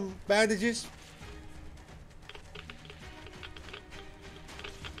 Give him some bandages.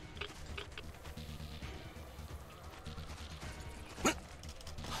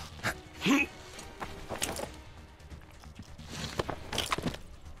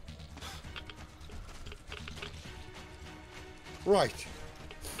 Right.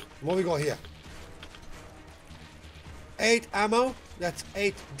 What we got here? 8 ammo. That's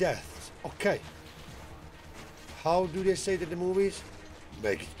 8 deaths. Okay. How do they say that in the movies?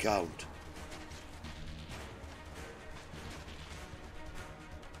 Make it count.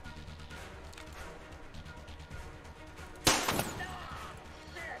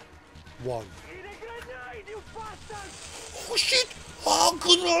 One. Oh shit! Oh,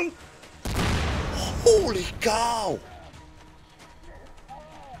 good one! Holy cow!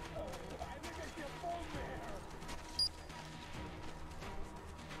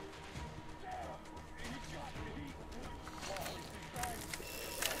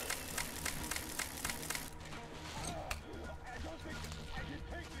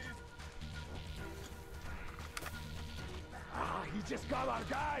 He just got our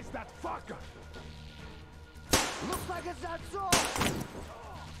guys, that fucker! Looks like it's that sword!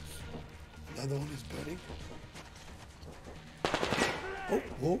 Another one is burning.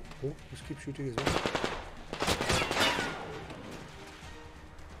 Oh, let's keep shooting as well.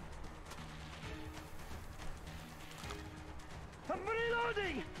 I'm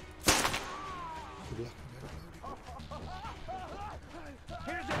reloading! Good luck.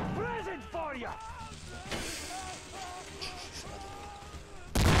 Here's a present for you!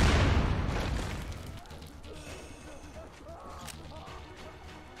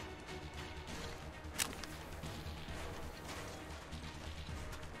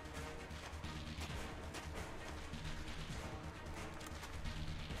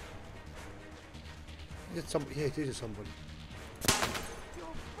 It's some, yeah, it is somebody.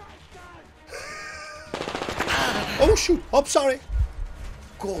 Oh shoot! I'm sorry.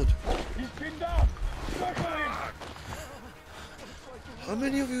 God. He's pinned down. Circle him. How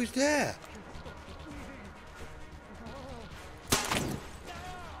many of you is there?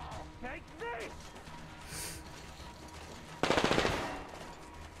 Take this.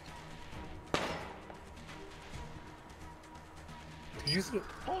 You threw...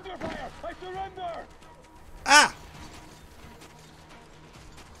 Hold your fire! I surrender! Ah!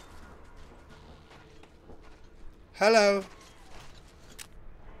 Hello.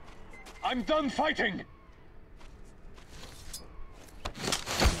 I'm done fighting!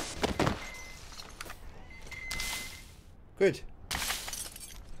 Good.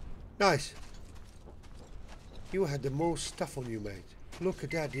 Nice. You had the most stuff on you, mate. Look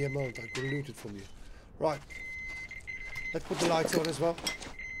at that, the amount I could loot it from you. Right. Let's put the lights on as well.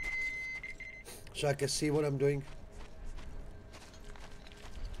 So I can see what I'm doing.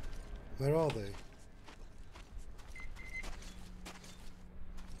 Where are they?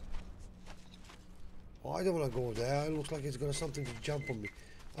 Oh, I don't want to go there. It looks like it's got something to jump on me.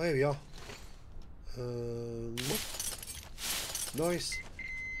 Oh, here we are. Nice.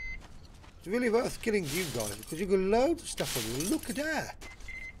 It's really worth killing you guys because you got loads of stuff on you. Look at that.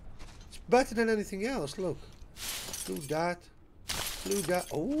 It's better than anything else. Look. Do that. Do that.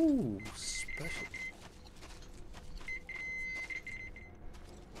 Oh, special.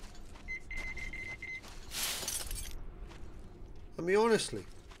 I mean, honestly,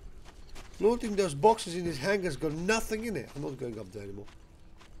 looting those boxes in his hangar's got nothing in it. I'm not going up there anymore.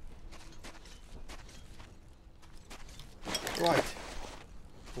 Right.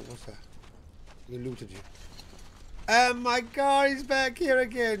 What was that? We looted you. And my car is back here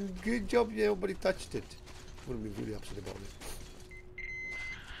again. Good job, nobody touched it. Wouldn't be really upset about it.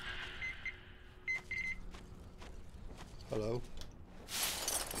 Hello.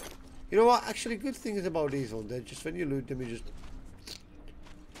 You know what? Actually, good thing is about these ones. They're just when you loot them, you just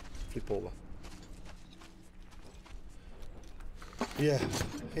flip over. Yeah,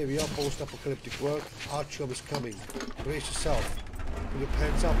 here we are, post-apocalyptic work. Our job is coming. Brace yourself. Put your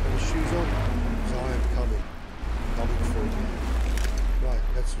pants up and your shoes on. So I am coming. Coming for you. Right,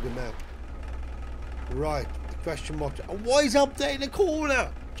 let's do the map. Right, the question mark. Oh, why is up there in the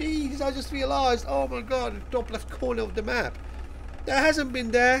corner? Jeez, I just realised. Oh my god, the top left corner of the map. That hasn't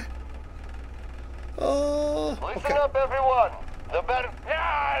been there. Oh, Listen up, everyone. The better...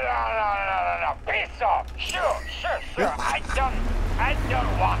 No. Piss off. Sure. I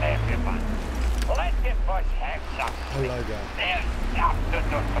don't want everyone. Let the boys have some. I like that. There's stuff to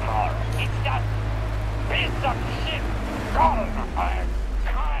do tomorrow. It's that piece of shit called kind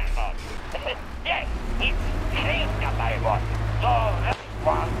of. Yes, it's clean that I want. So that's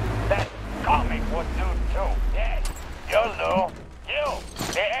one that comic would do too. Yes, you'll do. You,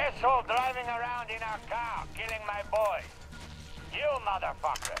 the asshole driving around in our car, killing my boys. You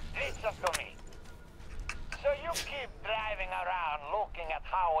motherfucker, listen to me. So you keep driving around looking at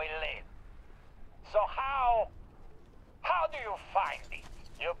how we live. So how do you find it?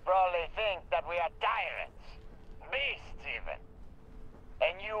 You probably think that we are tyrants, beasts even.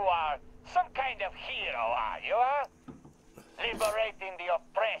 And you are some kind of hero, are you, huh? Liberating the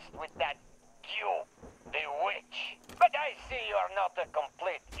oppressed with that you, the witch. But I see you are not a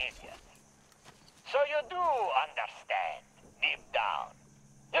complete idiot. So you do understand, deep down.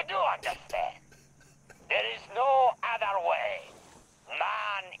 You do understand. There is no other way.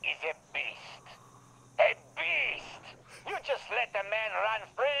 Man is a beast. A beast! You just let a man run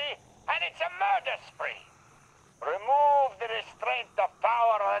free, and it's a murder spree. Remove the restraint of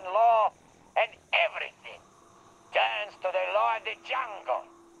power and law, and everything turns to the law and the jungle.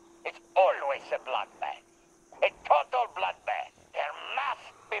 It's always a bloodbath. A total bloodbath. There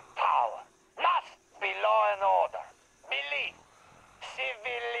must be power. Must be law and order. Belief.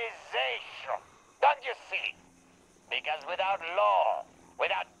 Civilization. Don't you see? Because without law,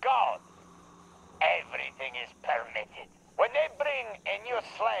 without God, everything is permitted. When they bring a new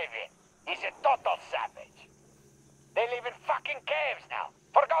slave in, he's a total savage. They live in fucking caves now.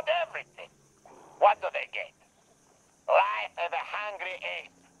 Forgot everything. What do they get? Life of a hungry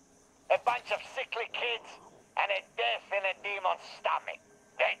ape. A bunch of sickly kids and a death in a demon's stomach.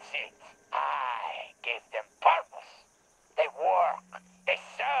 That's it. I gave them purpose. They work. They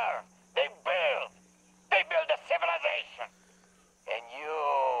serve. They build. They build a civilization. And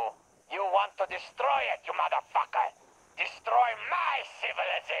you want to destroy it, you motherfucker. Destroy my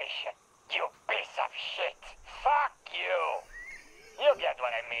civilization, you piece of shit. Fuck you. You get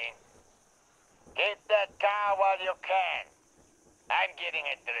what I mean. Get that car while you can. I'm getting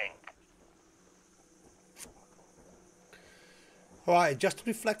a drink. Alright, just to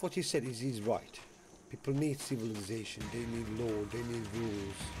reflect what he said, he's right. People need civilization, they need law, they need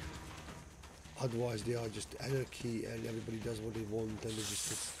rules. Otherwise they are just anarchy and everybody does what they want and they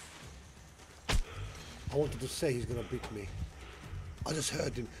just... I wanted to say he's gonna beat me. I just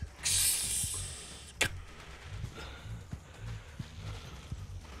heard him.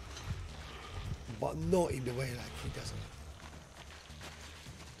 But not in the way like he doesn't.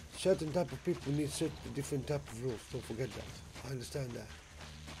 Certain type of people need certain different type of rules. Don't forget that. I understand that.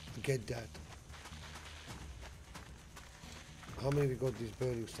 I get that. How many we got these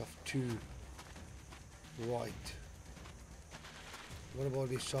burning stuff? 2. Right. What about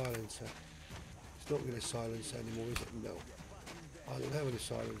this silencer? It's not really a silencer anymore, is it? No. I don't have any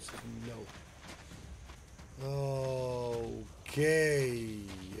silencer. No. Okay.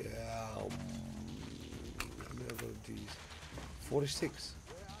 How many of these? 46.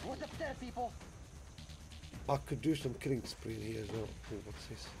 What's up there, people? I could do some killing spree in here as well. Oh, what's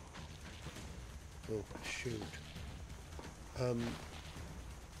this? Oh, shoot.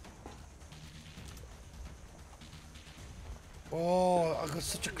 Oh, I got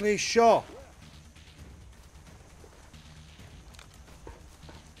such a clear shot.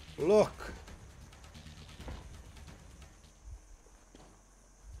 Look.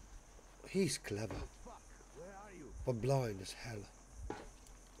 He's clever. But blind as hell.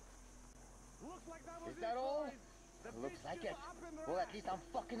 Is that all? Looks like it. Well, at least I'm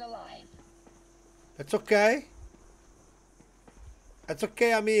fucking alive. That's okay. That's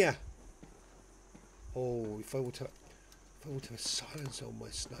okay, I'm here. Oh, if I would have a silencer on my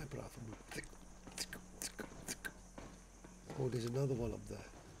sniper rifle. Oh, there's another one up there.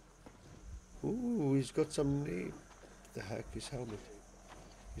 Ooh, he's got some. What the heck? His helmet.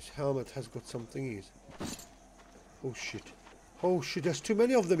 His helmet has got some thingies. Oh shit. Oh shit, there's too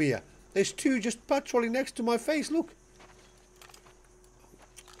many of them here. There's 2 just patrolling next to my face, look.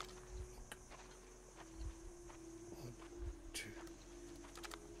 1, 2.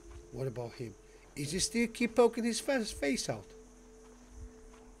 What about him? Is he still keep poking his face out?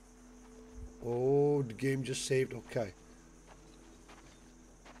 Oh, the game just saved. Okay.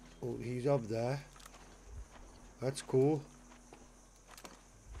 Oh, he's up there. That's cool.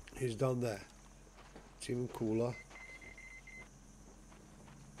 He's down there. It's even cooler.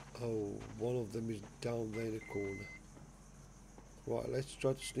 Oh, one of them is down there in the corner. Right, let's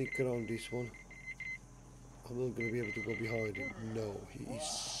try to sneak around this one. I'm not going to be able to go behind him. No, he is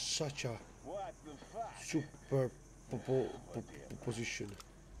such a super position.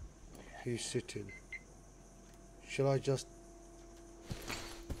 He's sitting. Shall I just...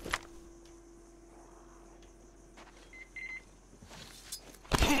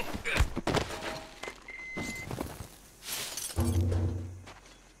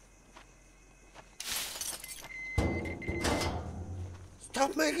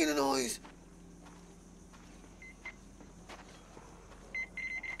 Stop making a noise!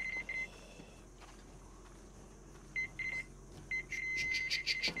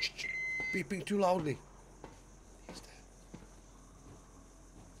 Beeping too loudly. He's there.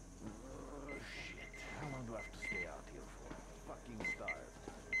 Oh shit. How long do I have to stay out here for? Fucking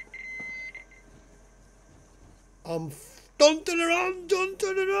starved. Don't turn around! Don't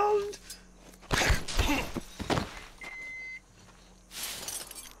turn around!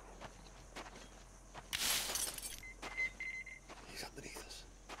 He's underneath us.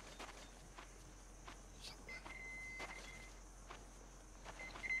 Somewhere.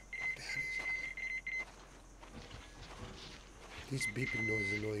 Where the hell is he? This beeping noise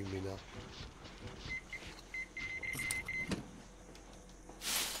is annoying me now.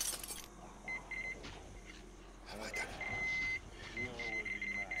 Have I done it?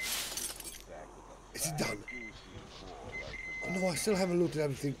 Is it done? Oh no, I still haven't looted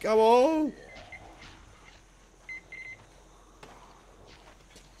everything. Come on!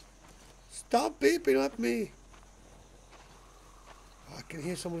 Stop beeping at me! I can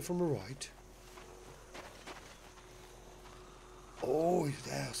hear someone from the right. Oh, he's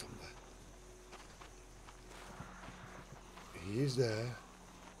there somewhere. He is there.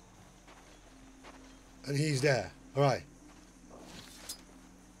 And he's there. Alright.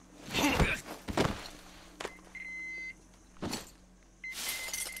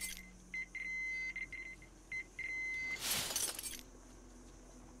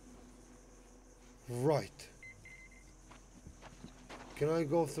 Right. Can I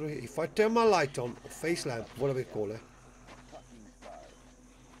go through here? If I turn my light on, or face lamp, whatever you call it.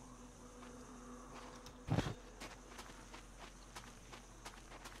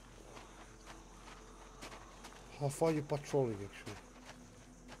 How far are you patrolling, actually?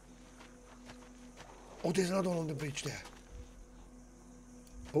 Oh, there's another one on the bridge there.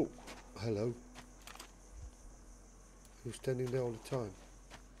 Oh, hello. Who's standing there all the time?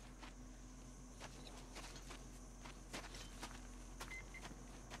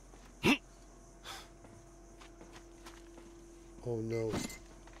 Oh no,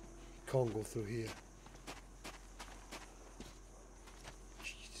 can't go through here.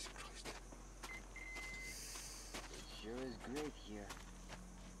 Jesus Christ. It sure is great here.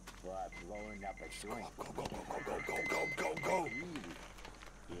 for blowing up a joint. Go.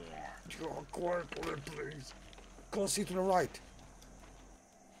 Yeah. Oh, quietly, please. Can't see to the right.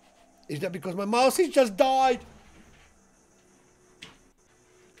 Is that because my mouse has just died?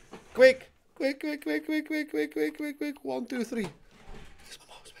 Quick. 1, 2, 3. Where's my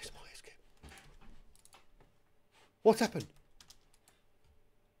mouse? Where's my escape? What's happened?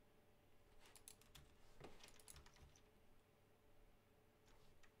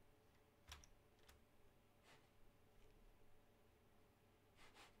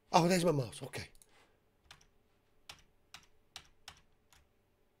 Oh, there's my mouse. Okay.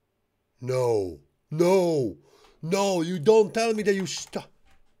 No, you don't tell me that you stop.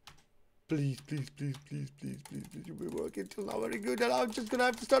 Please. You've been working till now very good, and I'm just gonna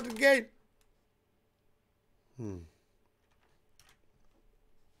have to start again. Oh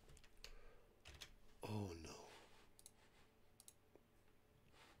no.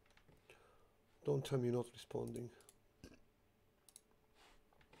 Don't tell me you're not responding.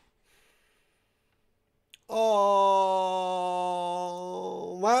 Oh,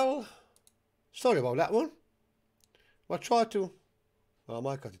 well, sorry about that one. I'll try to. Well, I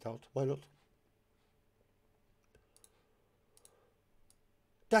might cut it out. Why not?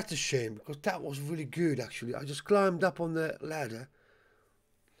 That's a shame, because that was really good, actually. I just climbed up on the ladder.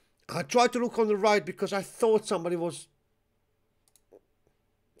 I tried to look on the right because I thought somebody was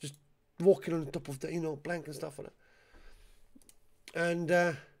just walking on the top of the, plank and stuff like that. And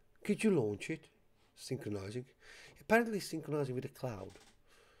could you launch it? Synchronizing. Apparently synchronizing with the cloud.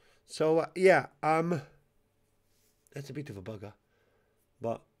 So, yeah, that's a bit of a bugger.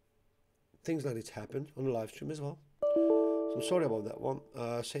 But things like this happen on the live stream as well. So I'm sorry about that one.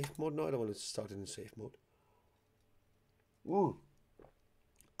 Safe mode? No, I don't want to start it in safe mode.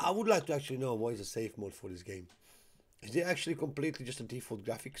 I would like to actually know what is the safe mode for this game. Is it actually completely just a default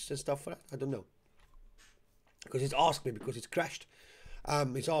graphics and stuff for that? I don't know. Because it's asked me because it's crashed.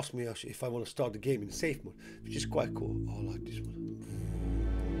 It's asked me actually if I want to start the game in safe mode, which is quite cool. Oh, I like this one.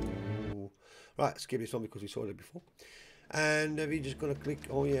 Right, skip this one because we saw that before. And we're just gonna click,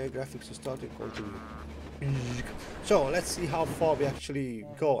 oh yeah, graphics to start and continue. So let's see how far we actually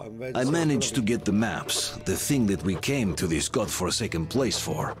go. And I managed to get the maps, the thing that we came to this godforsaken place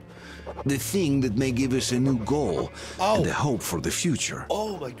for. The thing that may give us a new goal and a hope for the future.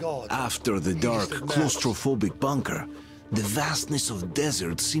 Oh my god. After the dark, claustrophobic bunker, the vastness of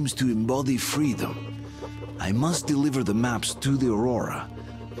desert seems to embody freedom. I must deliver the maps to the Aurora,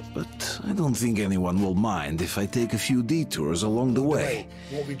 but I don't think anyone will mind if I take a few detours along the way.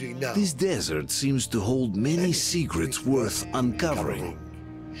 What are we doing now? This desert seems to hold many secrets worth uncovering.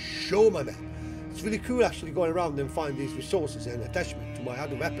 Show my map. It's really cool actually going around and find these resources and attachment to my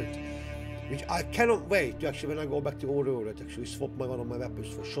other weapons, which I cannot wait to actually, when I go back to Aurora, to actually swap one of my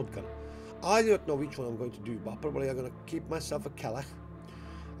weapons for a shotgun. I don't know which one I'm going to do, but probably I'm going to keep myself a Kalash.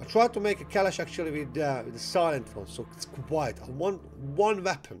 I tried to make a Kalash actually with the silent one, so it's quiet. I want one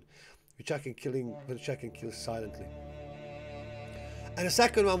weapon which I can kill silently. And the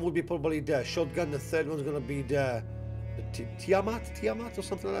second one would be probably the shotgun. The third one's going to be the Tiamat or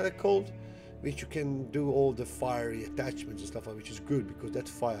something like that called, which you can do all the fiery attachments and stuff like, which is good because that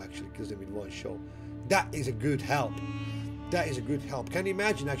fire actually kills them with one shot. That is a good help. That is a good help. Can you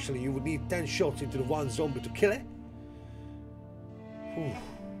imagine actually you would need 10 shots into the one zombie to kill it? Whew.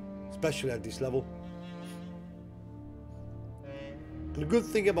 Especially at this level. And the good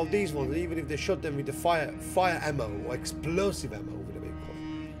thing about these ones, even if they shot them with the fire ammo or explosive ammo, whatever they call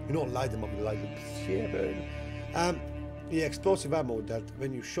it, you don't light them up with light. The explosive ammo that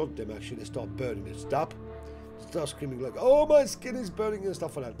when you shot them actually they start burning. They start screaming like, oh my skin is burning and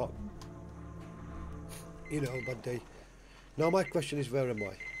stuff like that. But now my question is, where am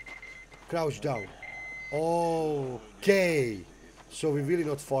I? Crouch down. Okay. So we're really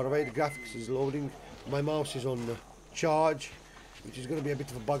not far away. The graphics is loading. My mouse is on the charge, which is going to be a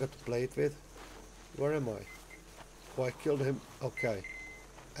bit of a bugger to play it with. Where am I? Oh, I killed him. Okay.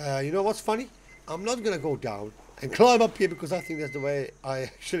 You know what's funny? I'm not going to go down and climb up here because I think that's the way I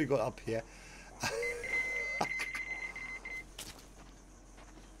actually got up here.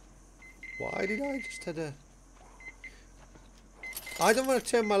 Why did I just had a... I don't want to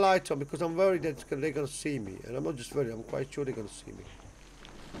turn my light on because I'm worried that they're going to see me. And I'm not just worried, I'm quite sure they're going to see me.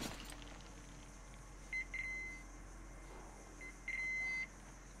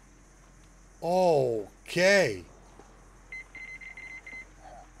 Okay.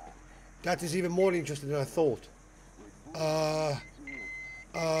 That is even more interesting than I thought.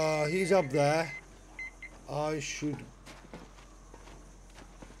 He's up there. I should...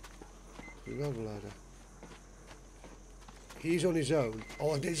 Another ladder. He's on his own.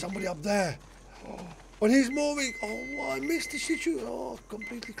 Oh, and there's somebody up there. Oh, and he's moving. Oh, I missed the situation. Oh,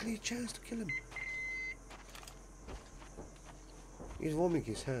 completely clear chance to kill him. He's warming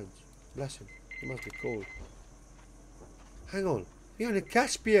his hands. Bless him. He must be cold. Hang on. You're in the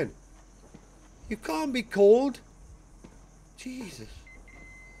Caspian. You can't be cold. Jesus.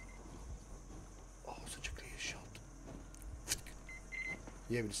 Oh, such a clear shot.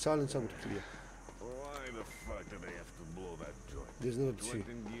 Yeah, with the silence I would clear. Why the fuck do they have to blow that joint? There's another two.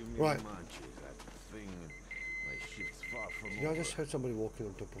 Right. I just heard somebody walking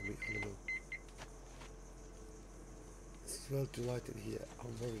on top of me. I don't know. It's well too light in here.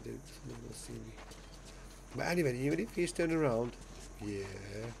 I'm worried that someone will see me. But anyway, even if he's turning around, yeah.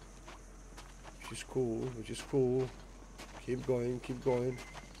 Which is cool, which is cool. Keep going, keep going.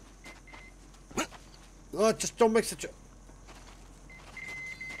 Oh, just don't make such a...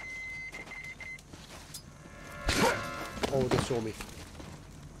 Oh, they saw me.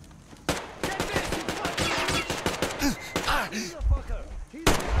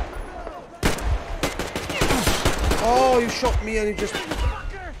 Oh, you shot me and you just...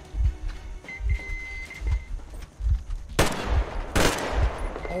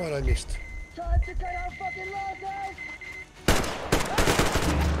 Oh, and I missed.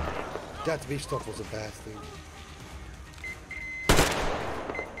 That V-stop was a bad thing.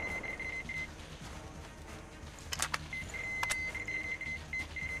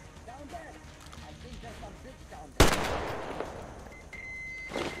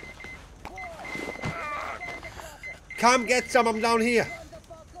 Come get some, I'm down here.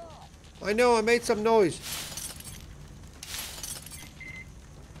 I know, I made some noise.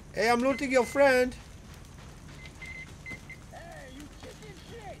 Hey, I'm looting your friend.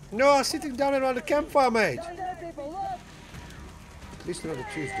 No, I'm sitting down around the campfire, mate. At least another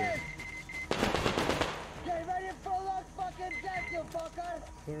Tuesday.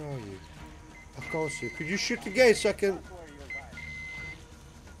 Where are you? I can't see you. Could you shoot the gate so I can...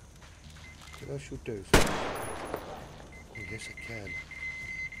 Can I shoot those? Oh, yes I can.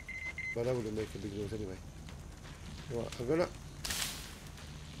 But that wouldn't make a big noise anyway. Right, I'm gonna...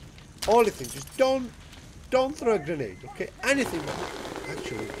 Only thing, just don't throw a grenade, okay? Anything but...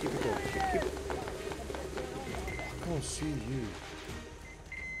 Actually, keep it going. Keep it. I can't see you.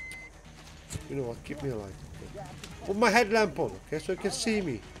 You know what? Keep me alive. Okay? Put my headlamp on, okay? So you can see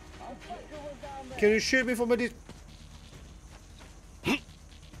me. Can you shoot me from a distance?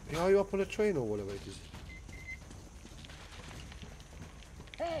 Are you up on a train or whatever it is?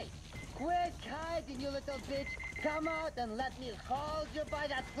 Hey, quit hiding, you little bitch. Come out and let me hold you by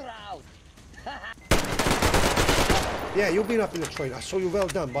the throat. Yeah, you've been up in the train. I saw you, well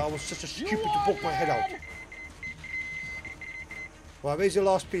done, but I was such a stupid to poke my head out. Right, where's your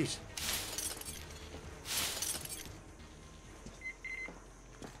last piece?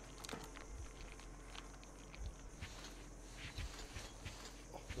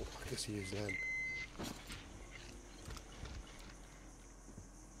 Oh, I can see his lamp.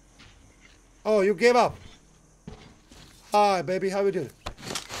 Oh, you gave up. Hi, baby, how you doing?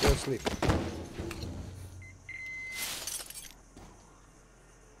 Go to sleep.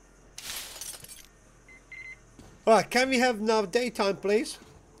 Alright, can we have now daytime, please?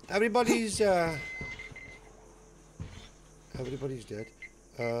 Everybody's everybody's dead.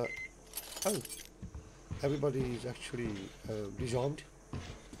 Oh, everybody's actually disarmed.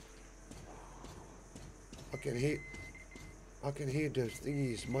 I can hear those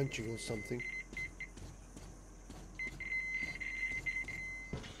thingies munching on something.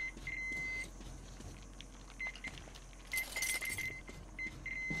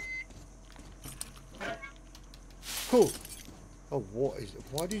 Cool. Oh, what is it?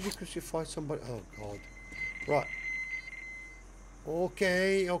 Why did you crucify somebody? Oh, God. Right.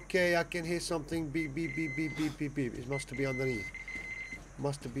 Okay, okay, I can hear something. Beep, beep, beep, beep, beep, beep, beep. It must be underneath.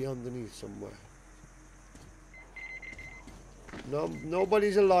 Must be underneath somewhere. No,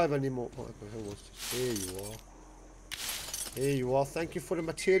 nobody's alive anymore. Oh, here you are. Here you are. Thank you for the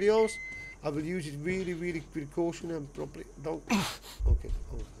materials. I will use it really, really with caution and properly. Don't. Okay.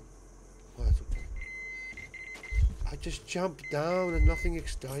 Oh, that's okay. I just jumped down and nothing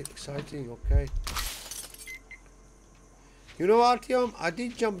exciting, okay? You know, Artyom, I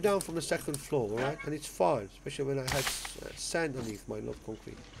did jump down from the second floor, alright? And it's fine, especially when I had sand underneath my, not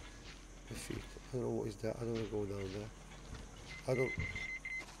concrete. My feet. I don't know what is that. I don't want to go down there. I don't...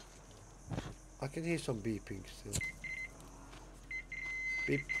 I can hear some beeping still.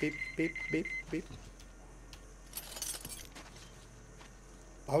 Beep, beep, beep, beep, beep.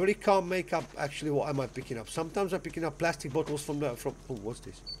 I really can't make up actually what am I picking up. Sometimes I'm picking up plastic bottles from oh, what's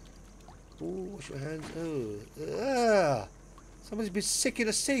this? Oh, wash your hands. Oh, Somebody's been sick in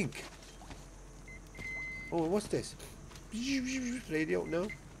a sink. Oh, what's this? Radio? No?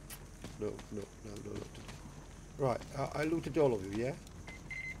 No. Right, I looted all of you, yeah?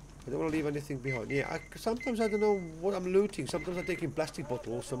 I don't want to leave anything behind. Yeah, sometimes I don't know what I'm looting. Sometimes I'm taking plastic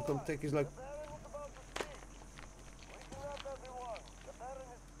bottles. Sometimes I'm taking like...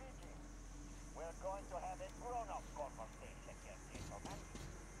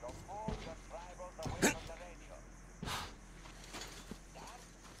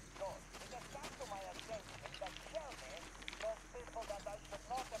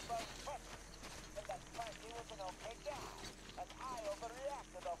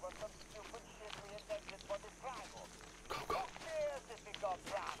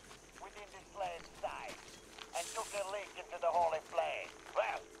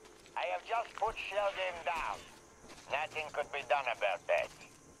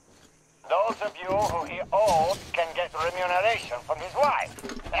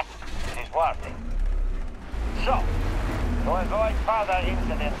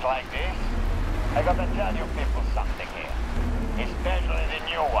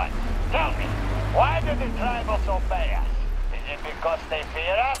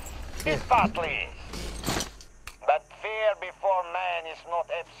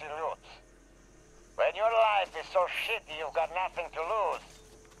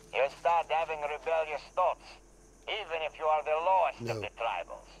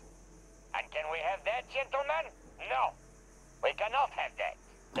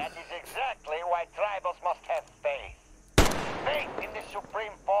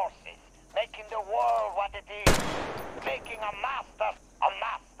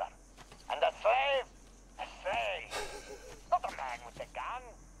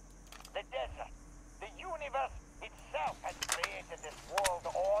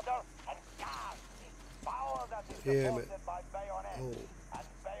 Yeah, mate. Oh. And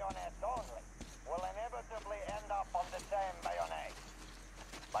bayonets only will inevitably end up on the same bayonet.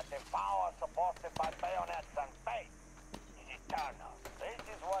 But the power supported by bayonets and faith is eternal. This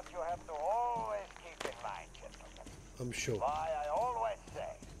is what you have to always keep in mind, gentlemen. I'm sure. Why I always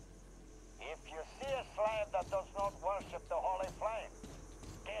say, if you see a slave that does not worship the holy flame,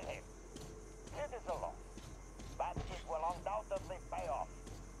 kill him. It is a loss, but it will undoubtedly pay off.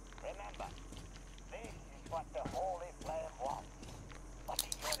 Remember, this is what the holy flame wants. What the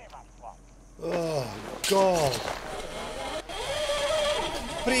universe wants. Oh, God.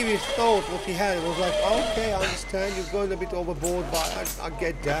 Previous thought, what he had was like, okay, I understand, you're going a bit overboard, but I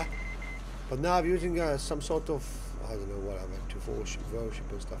get that. But now I'm using some sort of, I don't know, whatever, to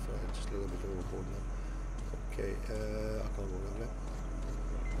worship and stuff, right? Just a little bit overboard now. Okay, I can't remember that.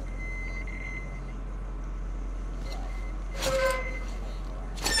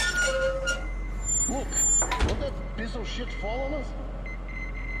 Look, will that piece of shit fall on us?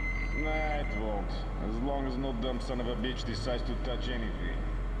 Nah, it won't. As long as no dumb son of a bitch decides to touch anything.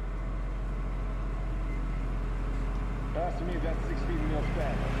 Pass me that 16 mil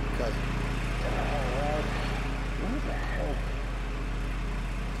pad. Okay. Alright. What the hell?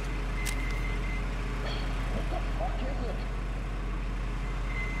 What the fuck is it?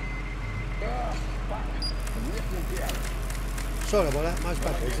 Ah, fuck. I'm lifting here. Sorry about that, mine's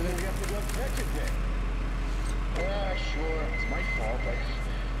better, isn't it? We have to go check it then. Yeah, sure. It's my fault.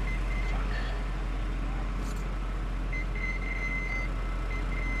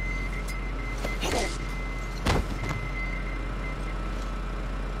 Fuck.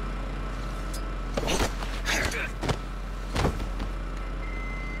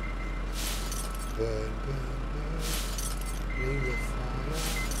 Burn, burn, burn. Ring of fire.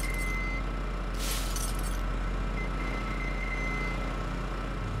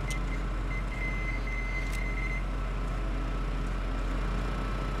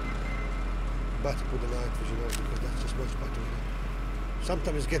 Better put the night vision on because that's just much better. Isn't it?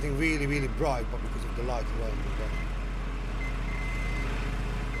 Sometimes it's getting really, really bright, but because of the light as well.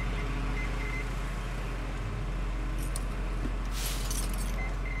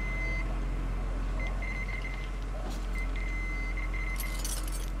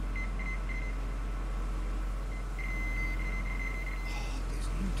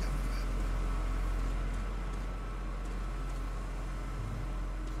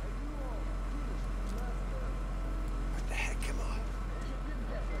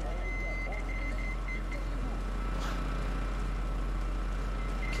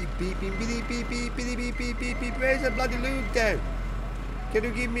 Beeping, beep, beep, beep, beep, beep, beep, beep, beep. Where's the bloody loot then? Can you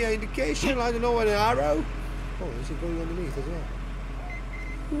give me an indication? I don't know, an arrow? Oh, is it going underneath as well?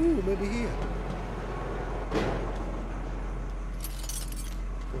 Ooh, maybe here.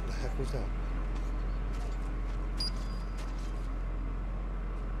 What the heck was that?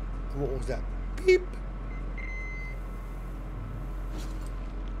 And what was that? Beep!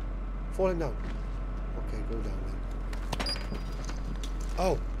 Falling down. Okay, go down then.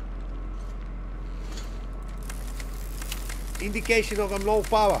 Oh! Indication of I'm low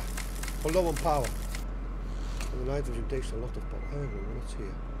power. Or low on power. And the nitrogen takes a lot of power. Hang on, what's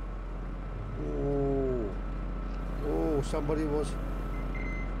here? Oh. Oh, somebody was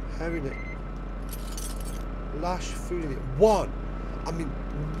having it. Lush food in it. One! I mean,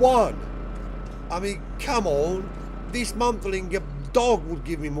 one! I mean, come on! This monthling dog would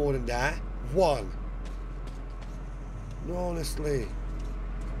give me more than that. One. No, honestly.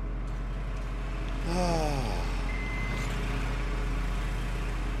 Ah.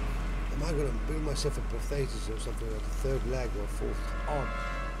 Am I gonna build myself a prosthesis or something like a third leg or a fourth arm?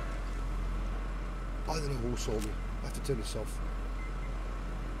 I don't know who saw me. I have to turn this off.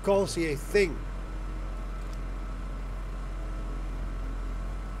 Can't see a thing.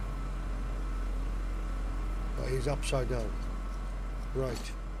 Oh, he's upside down.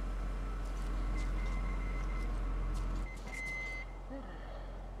 Right.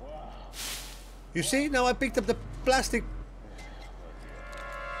 You see, now I picked up the plastic.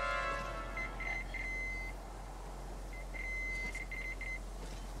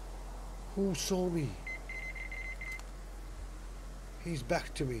 Who saw me? He's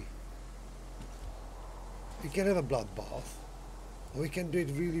back to me. We can have a bloodbath. Or we can do it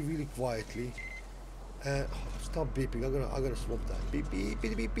really, really quietly. Oh, stop beeping. I'm gonna swap that. Beep beep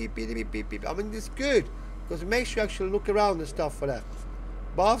beep beep beep beep beep beep beep. I mean, it's good because it makes you actually look around and stuff for that.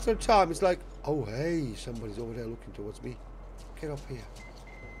 But after a time, it's like, oh hey, somebody's over there looking towards me. Get up here.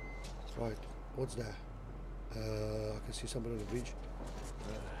 Right, what's that? I can see somebody on the bridge.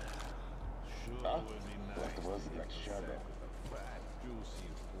 What was that shadow?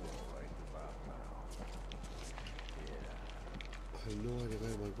 I have no idea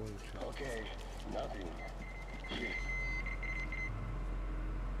where am I going to. Okay, nothing.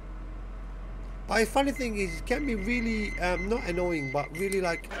 The funny thing is, it can be really not annoying, but really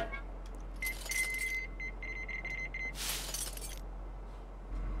like.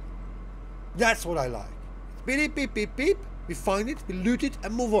 That's what I like. Beep beep beep beep. We find it, we loot it,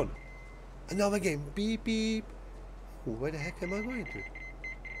 and move on. Another game. Beep beep. Ooh, where the heck am I going to?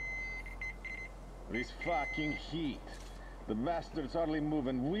 This fucking heat. The bastards hardly move,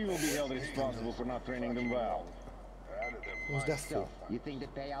 and we will be held responsible for not training them well. What's that for? You think the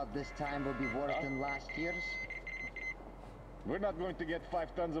payout this time will be worse than last year's? We're not going to get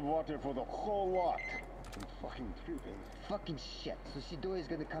 5 tons of water for the whole lot. I'm fucking tripping. Fucking shit. So Shido is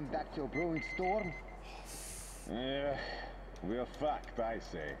gonna come back to a brewing storm? Yeah, we're fucked, I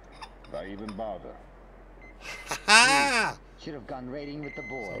say. Why even bother? Ha! Should have gone raiding with the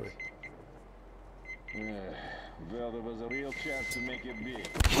boys. Sorry. Well, there was a real chance to make it big.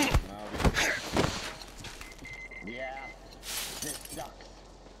 Yeah, this sucks.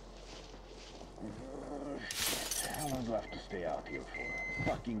 How long do I have to stay out here for?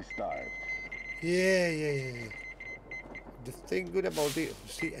 Fucking starved. Yeah. The thing good about it,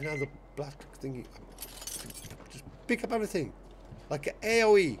 see another plastic thingy. Just pick up everything. Like an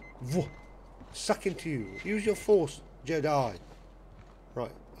AoE. Suck into you. Use your force, Jedi.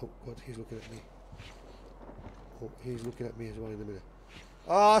 Right. Oh god, he's looking at me. Oh, he's looking at me as well in a minute.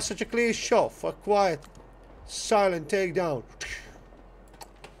 Ah, such a clear shot for a quiet, silent takedown.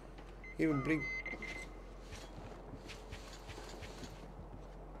 Even blink.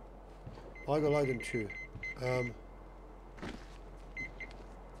 I don't like them too.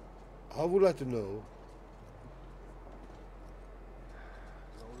 I would like to know.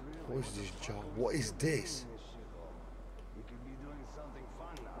 What is this job? What is this?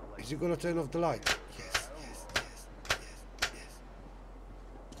 Is he gonna turn off the light? Yes.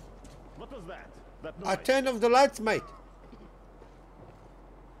 What was that? That noise? I turned off the lights, mate.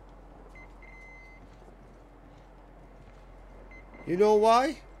 You know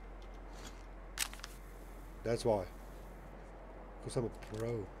why? That's why. Because I'm a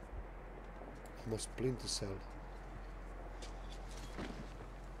pro. I'm a Splinter Cell.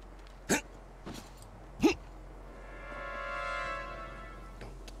 You're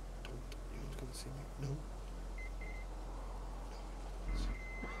not gonna see me. No.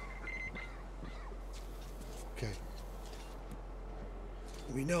 Okay.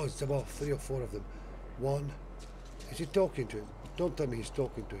 We know it's about 3 or 4 of them. One. Is he talking to him? Don't tell me he's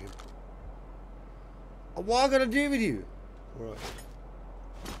talking to him. What am I gonna do with you? Right.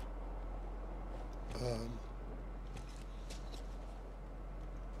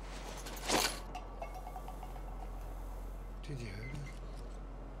 Did you hear that?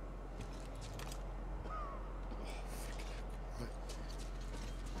 Oh, freaking heck.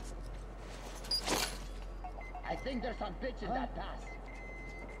 think there's some bitch in that pass.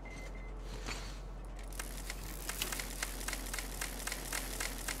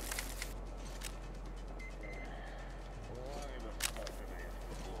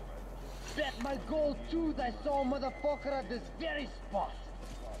 Bet my gold tooth I saw a motherfucker at this very spot.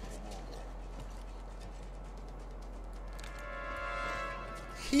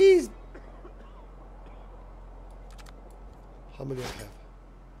 He's... How many I have?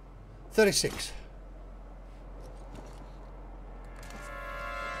 36.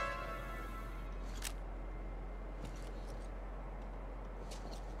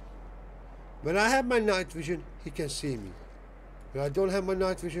 When I have my night vision, he can see me. When I don't have my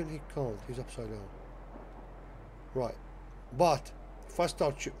night vision, he can't. He's upside down. Right. But if I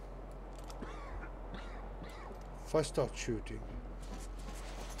start shooting,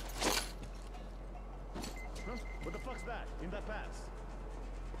 What the fuck's that? In that pass?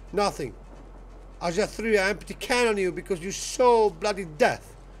 nothing. I just threw an empty can on you because you're so bloody deaf.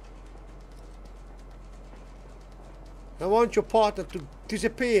 I want your partner to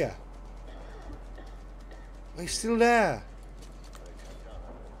disappear. He's still there.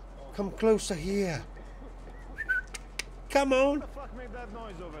 Come closer here. Come on. What the fuck made that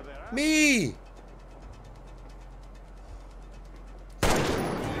noise over there, huh? Me.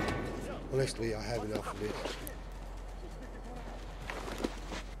 Honestly, I have enough of it.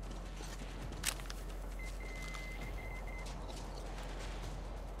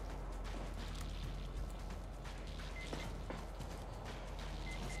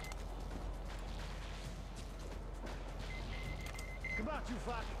 Come out, you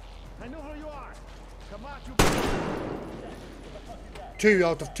fuck! I know where you are! Come out, you... 2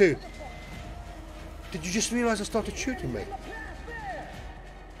 out of 2. Did you just realize I started shooting me?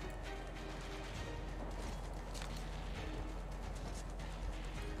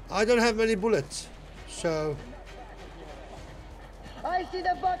 I don't have many bullets, so... I see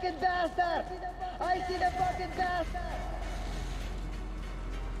the fucking bastard! I see the fucking bastard!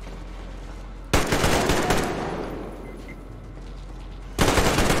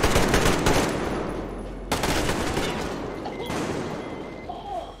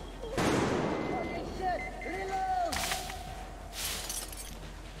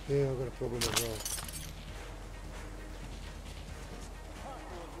 Yeah, I've got a problem as well.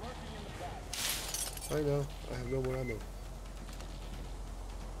 I know, I have no more ammo.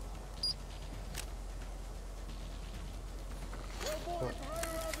 Right.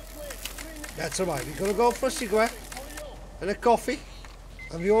 That's alright, we're gonna go for a cigarette and a coffee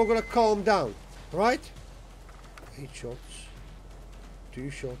and we're all gonna calm down, alright? 8 shots, 2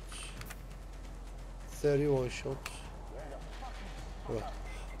 shots, 31 shots. Right.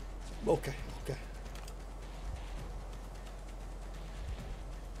 Okay, okay.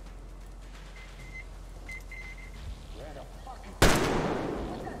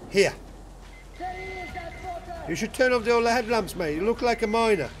 Here. You should turn off the old headlamps, mate. You look like a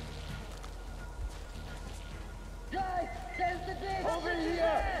miner. Guys, there's the bitch! Over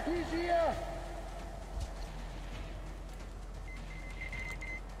here! He's here!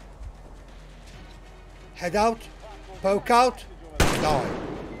 Head out, poke out, die.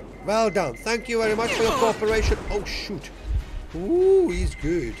 Well done. Thank you very much for your cooperation. Oh, shoot. Ooh, he's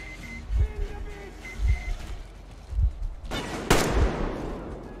good.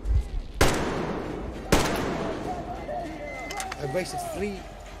 I wasted 3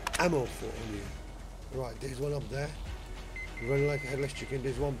 ammo for on you. Right, there's one up there. Running like a headless chicken.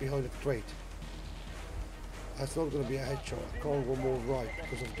 There's one behind the crate. That's not going to be a headshot. I can't go more right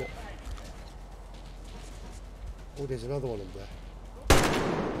because of the... Oh, there's another one up there.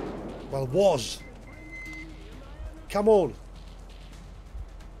 Well, was. Come on.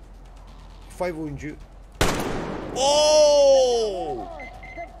 If I wound you. Oh!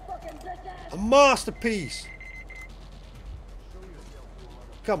 A masterpiece.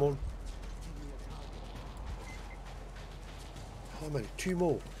 Come on. How many? 2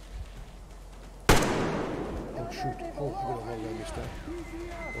 more. Oh, shoot. Oh, I'm gonna hold on, I missed that.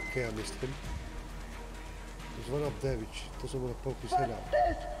 Okay, I missed him. There's one up there which doesn't want to poke his head out.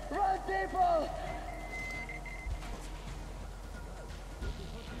 Run, people!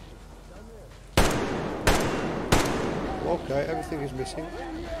 Okay, everything is missing.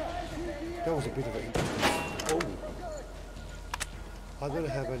 That was a bit of an interesting. Oh! I don't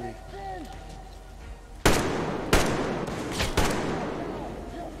have any.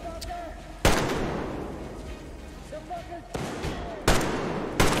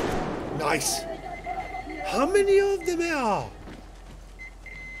 Nice! How many of them are?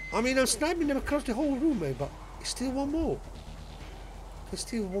 I mean, I'm sniping them across the whole room, mate, but still one more. There's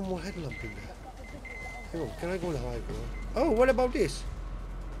still one more headlamp in there. Hang on, can I go on the high ground? Oh, what about this?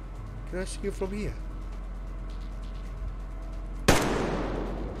 Can I see you from here?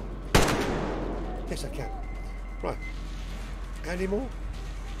 Yes, I can. Right. Any more?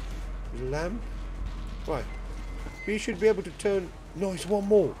 Lamp. Right. We should be able to turn... No, it's one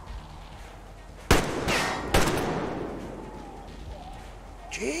more.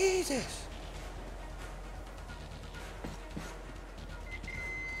 Jesus!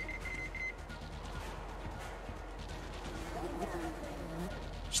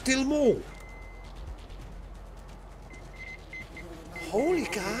 Still more! Holy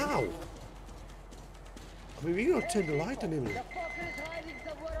cow! I mean, we gotta turn the light on him.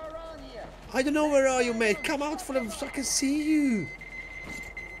 I don't know, where are you, mate? Come out for them so I can see you!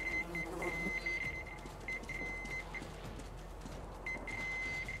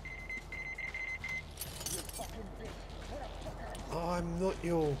 Oh, I'm not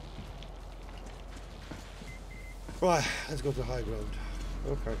your... Right, let's go to high ground.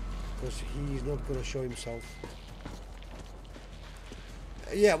 Okay, because he's not gonna show himself.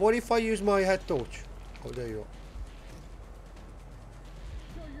 Yeah, what if I use my head torch? Oh, there you are.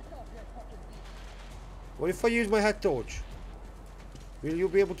 What if I use my head torch? Will you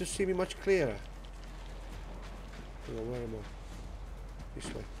be able to see me much clearer? Oh, where am I?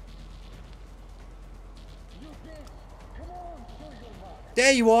 This way.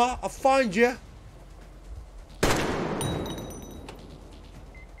 There you are! I find you!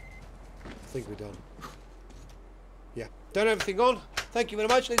 I think we're done. Yeah, turn everything on. Thank you very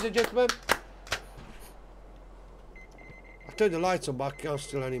much, ladies and gentlemen. I turned the lights on, but I can't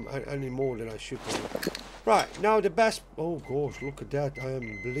steal any more than I should. Right, now the best... Oh gosh, look at that. I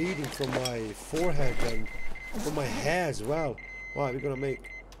am bleeding from my forehead and from my hair as well. Right, we're gonna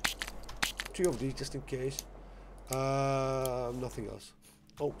make 2 of these just in case. Nothing else.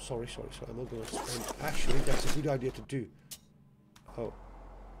 Oh, sorry. I'm not gonna spend... Actually, that's a good idea to do. Oh.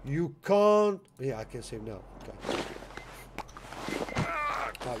 You can't... Yeah, I can save now. Okay.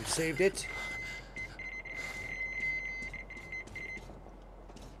 Right, we saved it.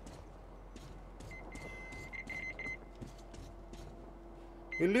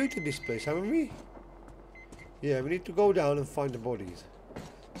 We looted this place, haven't we? Yeah, we need to go down and find the bodies.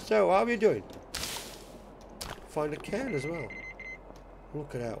 So, how are we doing? Find a can as well.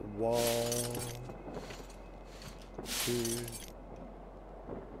 Look at that. 1, 2,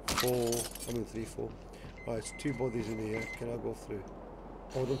 4. I mean 3, 4. Right, it's 2 bodies in here. Can I go through?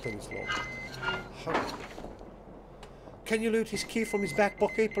 Oh, don't tell me it's locked. How? Can you loot his key from his back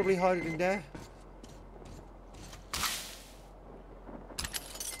pocket? Probably hide it in there.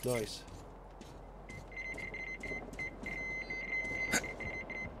 Nice.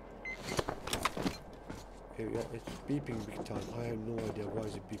 Here we go. It's beeping big time. I have no idea why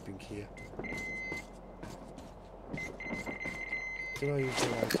is it beeping here. Did I use the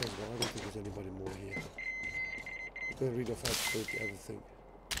lights as well? I don't think there's anybody more here. I'm gonna read off absolutely everything.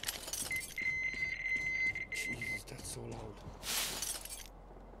 Jesus, that's so loud.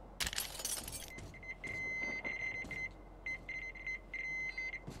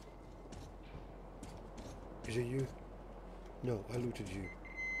 Is it you? No, I looted you.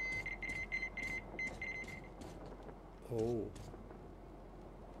 Oh.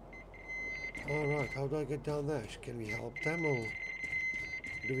 Alright, how do I get down there? Can we help them, or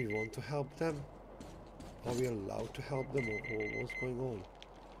do we want to help them? Are we allowed to help them, or what's going on?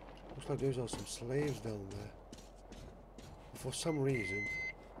 Looks like there's some slaves down there. For some reason.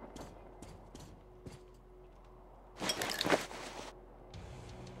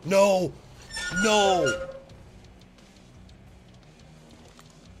 No! No!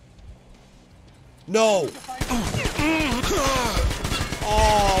 No!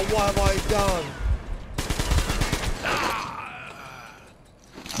 Oh, what have I done?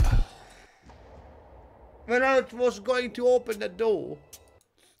 When I was going to open the door,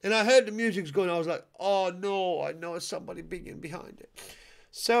 and I heard the music's going, I was like, oh no, I know somebody big in behind it.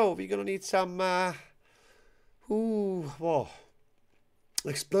 So, we're gonna need some,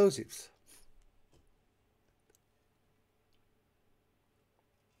 explosives.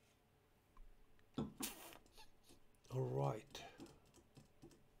 Alright.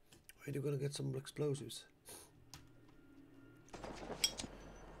 Where are you gonna get some explosives?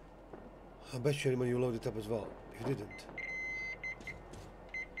 I bet you you load it up as well. If you didn't.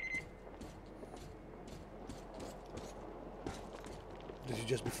 This is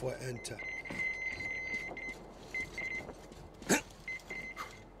just before I enter.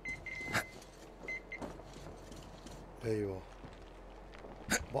 There you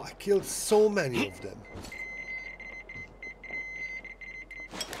are. But I killed so many of them.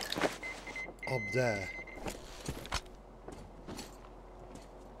 Up there.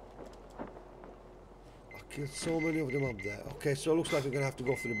 Killed so many of them up there. Okay, so it looks like we're gonna have to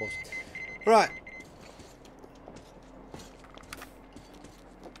go through the boss. Right.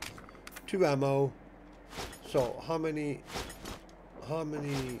 2 ammo. So how many one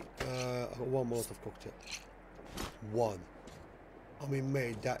Molotov cocktail? 1. I mean,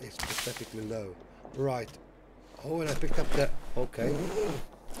 mate, that is pathetically low. Right. Oh, and I picked up that. Okay.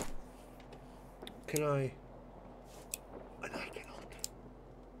 Can I? And I cannot.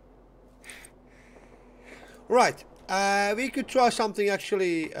 Right. We could try something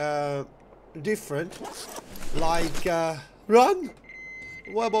actually different. Like run.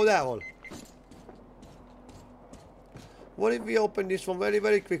 What about that one? What if we open this one very,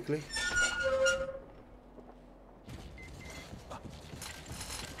 very quickly?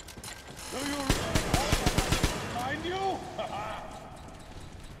 Mind you?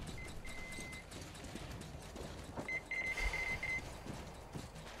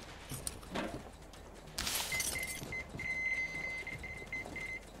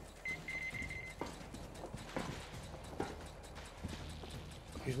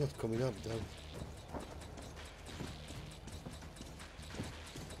 He's not coming up though.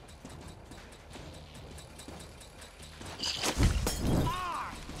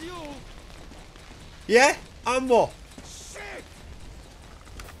 Yeah? And what? Shit!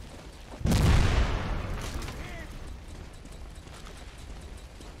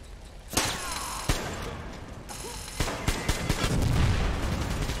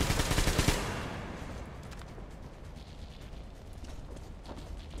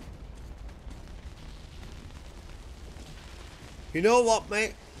 You know what,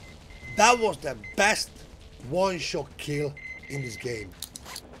 mate? That was the best one-shot kill in this game.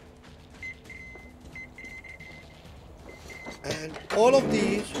 And all of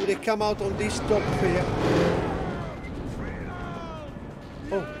these, when they come out on this top here.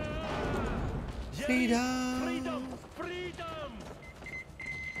 Oh. Freedom! Freedom! Freedom!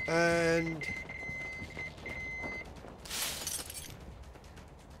 And...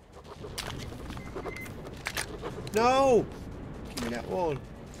 No! Give me that one.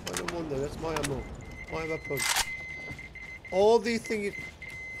 I don't want that. That's my ammo. My weapon. All these things...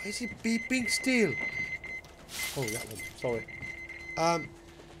 Why is it beeping still? Oh, that one. Sorry.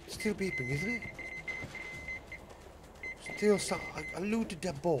 Still beeping, isn't it? Still, I looted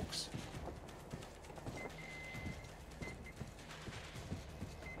that box.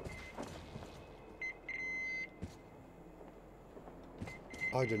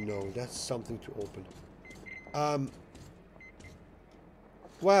 I don't know. That's something to open.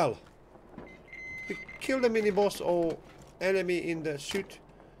 Well, we kill the mini boss or enemy in the suit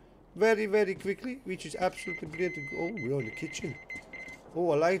very, very quickly, which is absolutely brilliant. Oh, we're in the kitchen.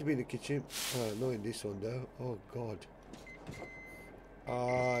 Oh, I like to be in the kitchen. Not in this one though. Oh God.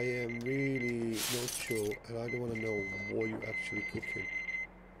 I am really not sure, and I don't want to know what you're actually cooking.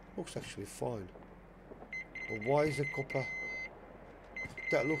 Looks actually fine. But why is the copper?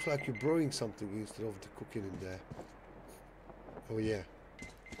 That looks like you're brewing something instead of the cooking in there. Oh yeah.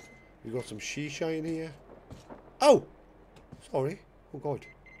 You got some shisha in here. Oh! Sorry. Oh God.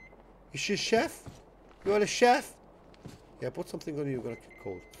 Is she a chef? You are a chef? Yeah, put something on you, you're gonna get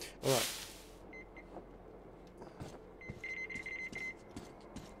cold. Alright.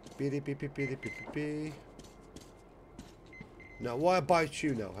 Now, why bite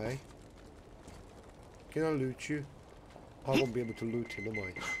you now, hey? Can I loot you? I won't be able to loot him, am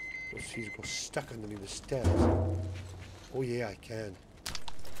I? Because he's got stuck underneath the stairs. Oh yeah, I can.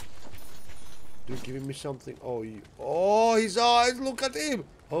 You're giving me something. Oh, you. Oh, his eyes! Look at him!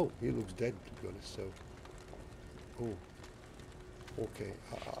 Oh, he looks dead, to be honest, so... Oh. Okay,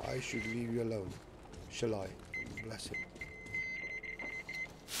 I should leave you alone. Shall I? Bless him.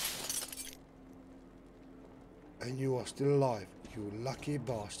 And you are still alive, you lucky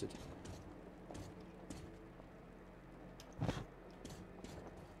bastard.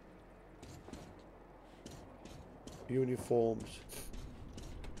 Uniforms.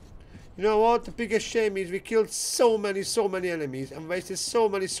 You know what? The biggest shame is we killed so many enemies and wasted so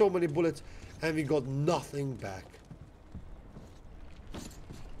many bullets, and we got nothing back.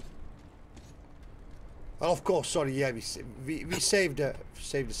 Of course, sorry, yeah, we saved the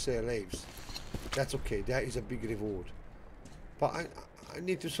slaves. That's okay. That is a big reward. But I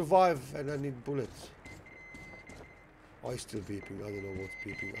need to survive, and I need bullets. Oh, he's still beeping. I don't know what's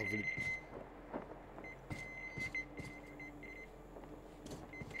beeping. I really...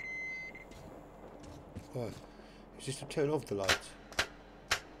 What? Is this to turn off the lights?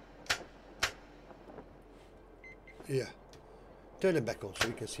 Yeah. Turn them back on so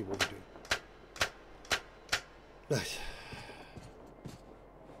we can see what we're doing. Nice.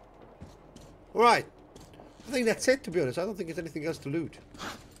 Alright. I think that's it, to be honest. I don't think there's anything else to loot.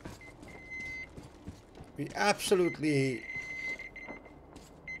 We absolutely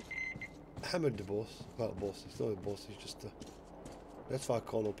hammered the boss. Well, boss, it's not a boss, it's just a... That's why I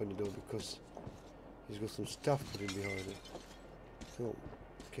can't open the door, because he's got some stuff put in behind it. Oh,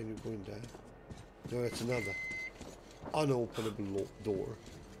 can you go in there? No, that's another unopenable door.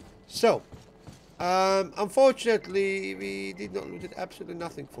 So, unfortunately, we did not loot absolutely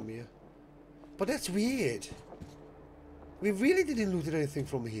nothing from here. But that's weird. We really didn't loot anything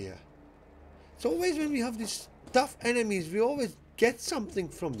from here. It's always when we have these tough enemies, we always get something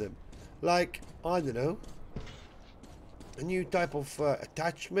from them. Like, I don't know, a new type of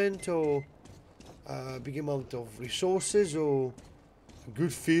attachment, or a big amount of resources, or a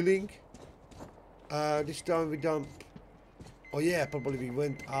good feeling. This time we dumped... Oh yeah, probably we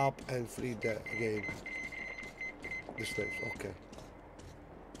went up and freed the again. The slaves, okay.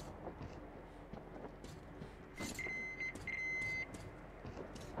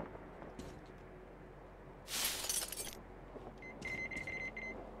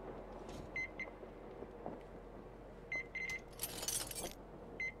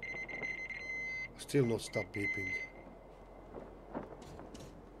 Still not stop beeping.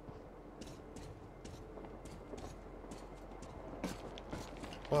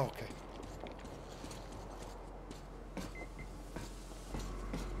 Oh, okay.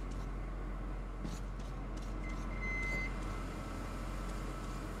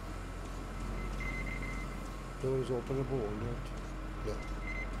 Door is openable or not? No.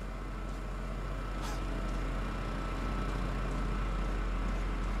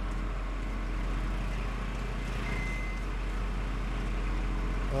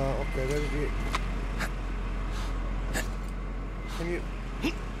 Okay, where is the... Can you...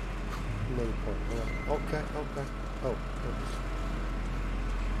 No point. Okay, okay. Oh,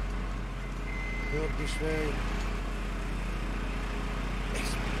 not this way. Yes.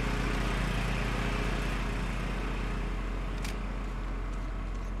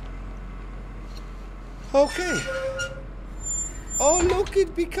 Okay. Oh, look,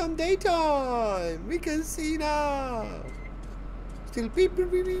 it become daytime. We can see now. Still beep beep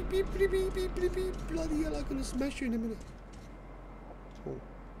beep beep beep beep beep beep beep beep. Bloody hell, I'm gonna smash you in a minute. Oh,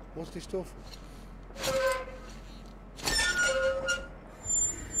 what's this stuff?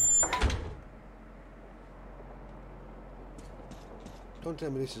 Don't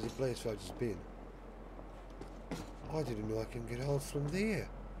tell me this is the place where I've just been. I didn't know I can get out from there.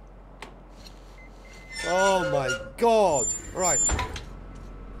 Oh my god! Right.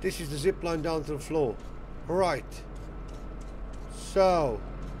 This is the zip line down to the floor. Right. So,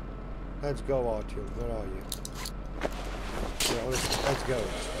 let's go, Artyom. Where are you? Yeah, let's go.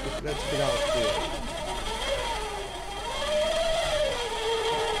 Let's get out here.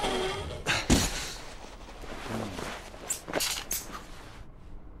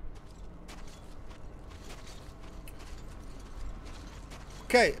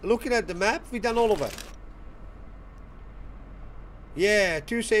 Okay, looking at the map, we've done all of it. Yeah,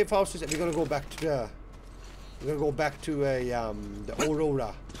 2 safe houses, and we're gonna go back to the... We're gonna go back to the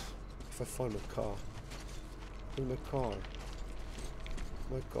Aurora. If I find my car. Where's my car?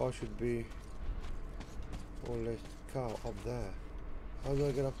 My car should be... Oh, let's car up there. How do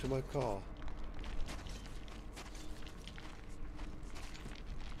I get up to my car?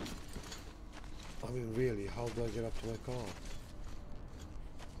 I mean, really, how do I get up to my car?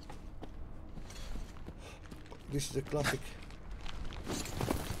 This is a classic.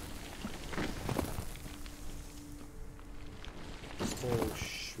 Oh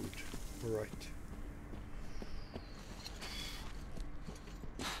shoot, right.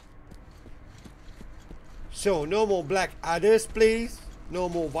 So, no more black adders, please. No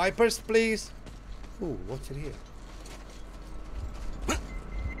more vipers, please. Ooh, what's in here?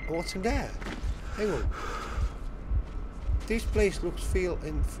 What's in there? Hang on. This place looks feel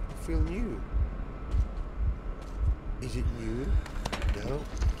new. Is it new? No.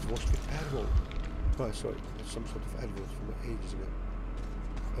 It was compatible. Oh, sorry. There's some sort of advert from ages ago.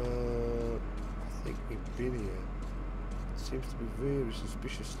 I think we've been here. It seems to be very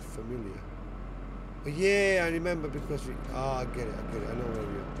suspiciously familiar. Oh, yeah, I remember because we... Ah, I get it. I know where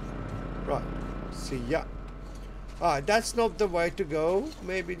we are. Right. See ya. Alright, that's not the way to go.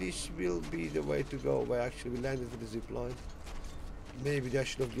 Maybe this will be the way to go. Where actually we landed with the zip line. Maybe they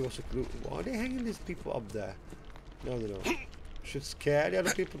should have given us a clue. Why are they hanging these people up there? No. Should scare the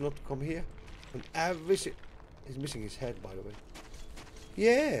other people not to come here. And every... He's missing his head, by the way.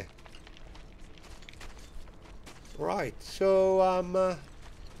 Yeah. Right, so,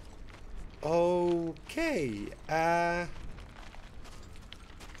 okay.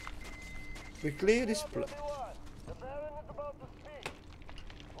 We clear this place.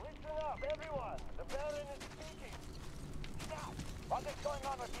 What is going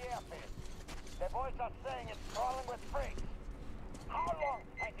on with the airfield? The boys are saying it's crawling with freaks. How long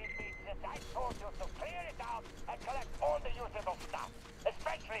has it been since I told you to clear it out and collect all the usable stuff?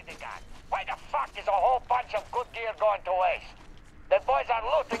 Especially the guns. Why the fuck is a whole bunch of good gear going to waste? The boys are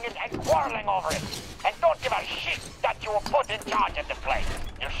looting it and quarreling over it. And don't give a shit that you were put in charge of the place.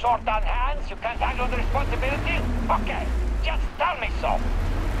 You're short on hands, you can't handle the responsibility? Okay, just tell me so.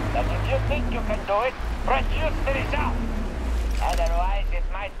 But if you think you can do it, produce the result. Otherwise, it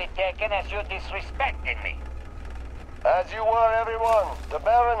might be taken as you disrespecting me. As you were, everyone. The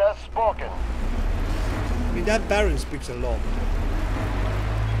Baron has spoken. I mean, that Baron speaks a lot.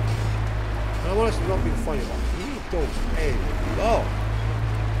 And I'm honestly not being funny about it. He does a lot.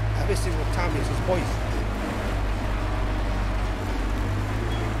 Every single time it's his voice.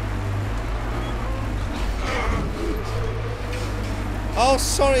 Oh,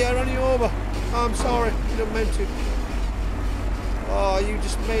 sorry, I ran you over. I'm sorry, you didn't mean to. Oh, you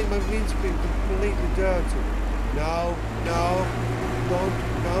just made my windscreen completely dirty. No, no,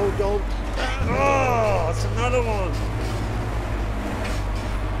 don't. Oh, it's another one.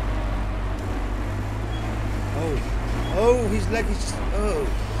 Oh, his leg is just,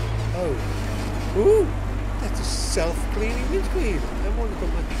 ooh, that's a self-cleaning windscreen. I want it on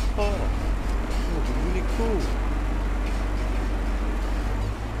my car. It would be really cool.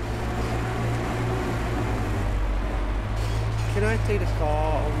 Can I take the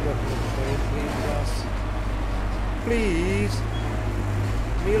car on the train, please, Ross? Please?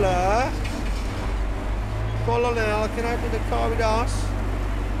 Mila? Colonel, can I take the car with us?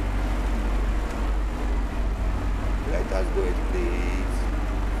 Let us do it, please.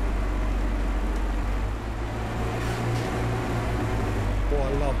 Oh, I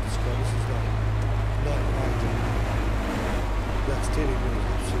love this car. This is like night lighting. That steering wheel is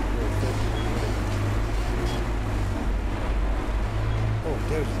absolutely perfect. Oh,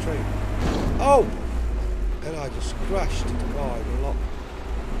 there's a train. Oh! And I just crashed the car in a lot.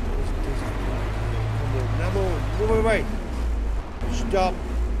 Come on, Nemo, move away. Stop.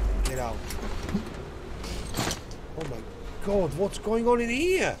 Get out. Oh my God, what's going on in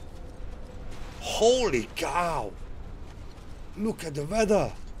here? Holy cow! Look at the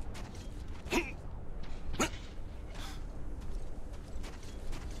weather.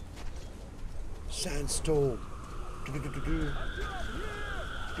 Sandstorm.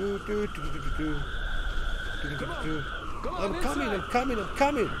 I'm coming.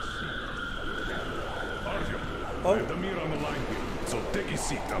 Artyom, I have the mirror on the line here, so take a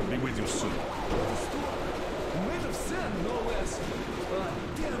seat. I'll be with you soon. Made of sand, no less.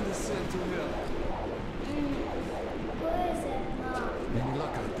 Damn the sand to hell. Where is it, Mom? Any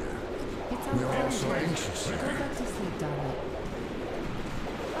luck out there? It's We're all so anxious. Go back to sleep, darling.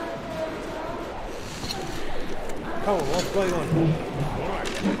 Oh, what's going on? All right,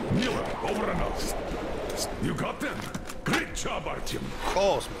 Miller, over and out. You got them? Great job, Artyom. Of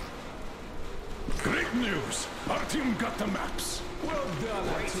course, man. Great news. Artyom got the maps. Well done,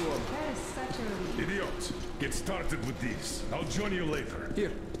 Artyom. That is such a relief. Idiots, get started with these. I'll join you later.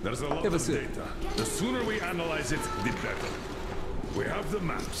 Here. There's a lot of data. The sooner we analyze it, the better. We have the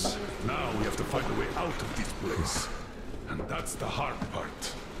maps. Now we have to find a way out of this place. And that's the hard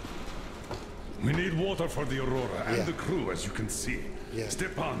part. We need water for the Aurora and the crew, as you can see.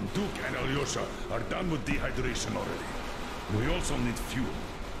 Stepan, Duke, and Alyosha are done with dehydration already. We also need fuel.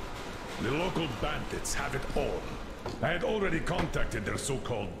 The local bandits have it all. I had already contacted their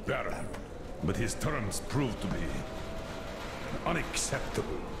so-called Baron, but his terms proved to be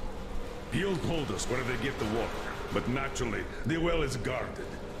unacceptable. He'll told us where they get the water, but naturally, the well is guarded.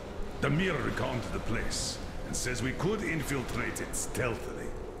 The mirror gone to the place, and says we could infiltrate it stealthily.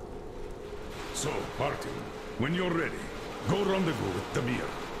 So, Artyom, when you're ready, go rendezvous with Damir.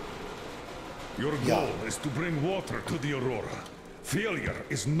 Your goal is to bring water to the Aurora. Failure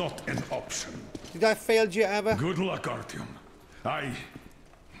is not an option. Did I fail you ever? Good luck, Artyom.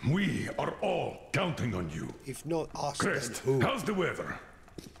 We are all counting on you. If not us, Crest, then who? how's the weather?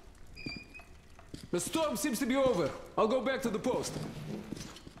 The storm seems to be over. I'll go back to the post.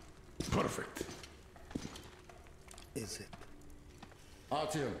 Perfect. Is it?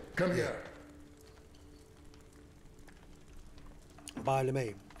 Artyom, come here. By the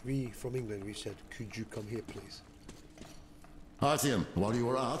way, we from England, we said, could you come here, please? Artyom, while you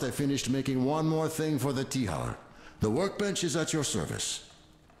were out, I finished making one more thing for the tea hour. The workbench is at your service.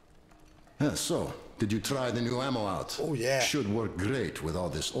 So, did you try the new ammo out? Oh, yeah. Should work great with all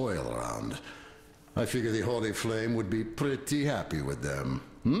this oil around. I figure the Holy Flame would be pretty happy with them.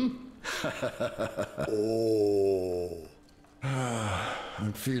 Oh.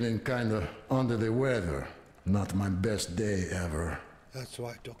 I'm feeling kinda under the weather. Not my best day ever. That's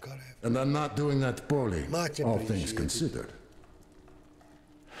right, Doc. And I'm not doing that poorly, Much all things appreciated. considered.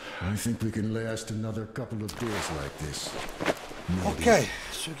 I think we can last another couple of days like this. Maybe. Okay,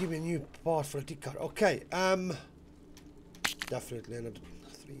 so give me a new part for a tick card. Okay, definitely another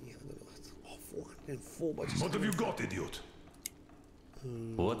 300. Oh, 404. What have you got, idiot?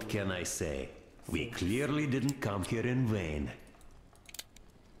 What can I say? We clearly didn't come here in vain.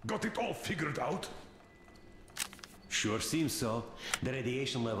 Got it all figured out? Sure seems so. The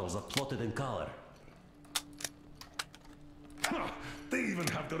radiation levels are plotted in color. Huh, they even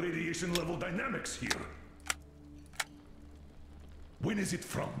have the radiation level dynamics here. When is it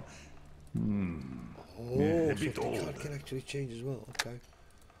from? Oh, Yeah, a so bit the old. card can actually change as well. Okay.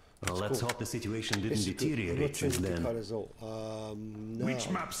 Well, let's hope the situation didn't This is good. deteriorate since The then. card as well. Now, Which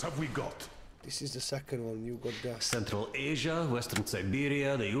maps have we got? this is the second one. You got that. Central Asia, Western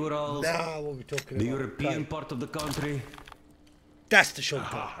Siberia, the Urals, Now what we're talking the about. European Okay. part of the country. That's the shotgun.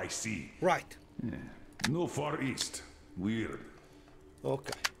 Ah, I see. Right. No Far East. Weird.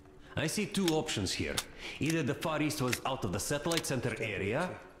 Okay. I see two options here. Either the Far East was out of the satellite center area,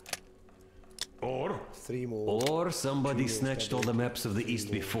 or 3 more. or somebody snatched all the maps of the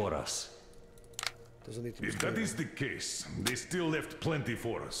East before us. Doesn't need to be if that is the case, they still left plenty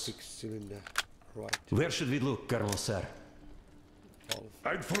for us. 6-cylinder. Right. Where should we look, Colonel Sir?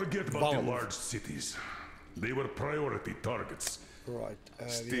 I'd forget about Valve. the large cities. They were priority targets. Right.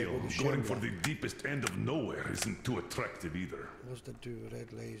 Still, going for the deepest end of nowhere isn't too attractive either. What's that do?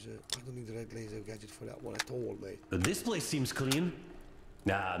 Red laser. I don't need the red laser gadget for that one at all, mate. This place seems clean.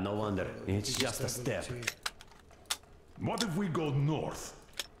 Ah, no wonder. It's just a step. What if we go north?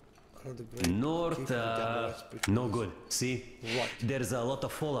 North, no good. See? Right. There's a lot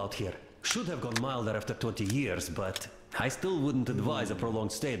of fallout here. Should have gone milder after 20 years, but I still wouldn't advise a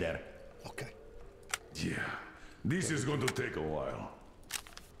prolonged stay there. Okay. Yeah, this is going to take a while.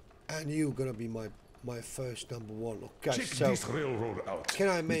 And you're gonna be my first number one. Okay, Check so this railroad out. can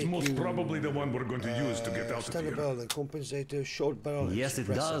I make It's most you, probably the one we're going to use to get out of standard here. barrel and compensator, short barrel. and Yes, it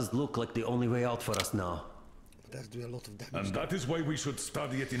suppressor. does look like the only way out for us now. But that's doing a lot of damage. And that is why we should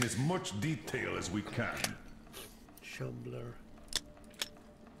study it in as much detail as we can. Shambler.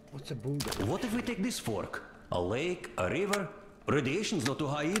 What's a bulldog? What if we take this fork? A lake, a river? Radiation's not too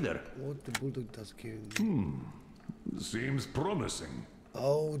high either. What the bulldog does give me? Seems promising.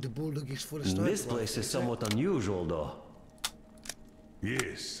 Oh, the bulldog is full of sniper This place rifles, is somewhat unusual, though.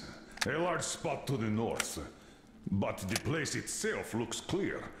 Yes, a large spot to the north. But the place itself looks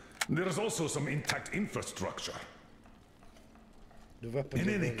clear. There's also some intact infrastructure. The weapons In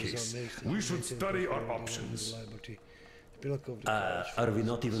are any very case, amazing. we should Amazing study our performance, options. reliability. The pillar of the college, Are we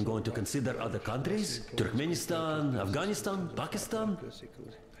not even going to consider other countries? Turkmenistan, Afghanistan, Pakistan?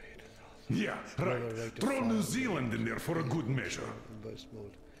 Yeah, right. Throw New Zealand in there for a good measure. Burst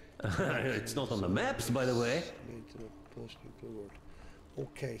mode. It's not on the maps, by the way. Maintenance, post-nuclear world.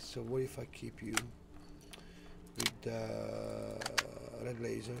 Okay, so what if I keep you with the red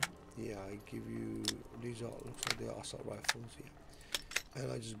laser? Yeah, I give you, these are, looks like they are assault rifles, yeah.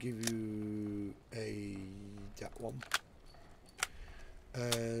 And I just give you that one.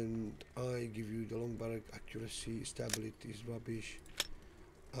 And I give you the long barrel, accuracy, stability is rubbish.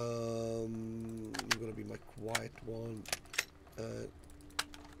 You're gonna be my quiet one.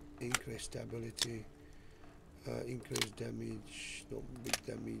 Increase stability, increase damage, not big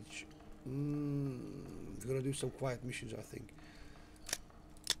damage. We're gonna do some quiet missions, I think.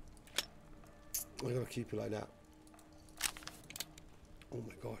 I'm gonna keep it like that. Oh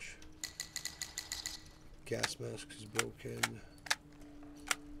my gosh. Gas mask is broken.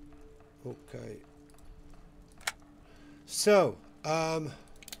 Okay. So,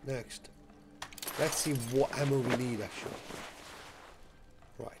 next. Let's see what ammo we need actually.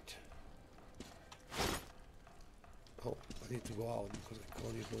 Right. Oh, I need to go out because I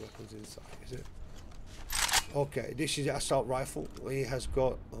can't use no weapons inside, is it? Okay, this is the assault rifle. He has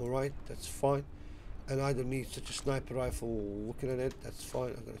got, alright, that's fine. And I don't need such a sniper rifle looking at it, that's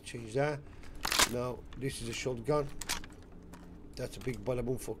fine. I'm gonna change that. Now, this is a shotgun. That's a big bada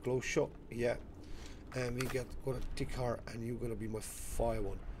boom for close shot, yeah. And we got a tick heart, and you're gonna be my fire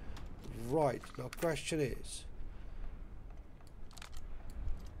one. Right, now question is,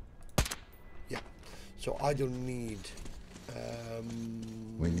 yeah, so I don't need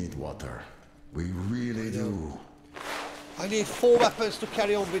we need water. We really do. I need 4 weapons to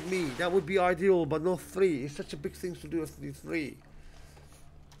carry on with me. That would be ideal, but not 3. It's such a big thing to do with 3.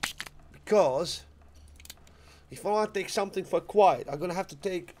 Because if I want to take something for quiet, I'm gonna have to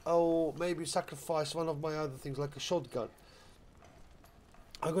take, maybe sacrifice one of my other things like a shotgun.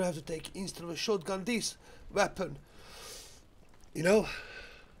 I'm gonna have to take, instead of a shotgun, this weapon. You know?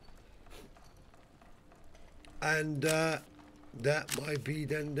 And that might be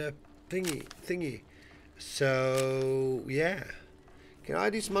then the thingy. So, yeah. Can I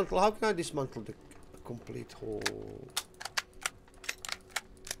dismantle? How can I dismantle the complete whole...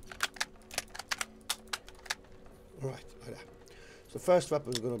 Right, like that. So the first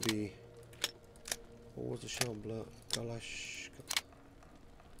weapon is going to be... What was the Shambler? Kalash...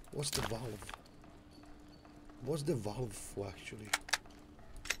 What's the valve? What's the valve for, actually?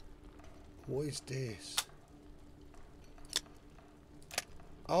 What is this?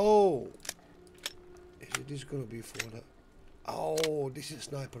 Oh! Is it this going to be for that? Oh, this is a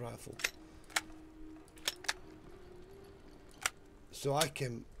sniper rifle. So I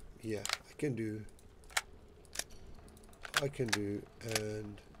can... Yeah, I can do...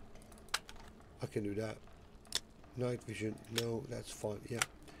 and I can do that. Night vision, no, that's fine, yeah.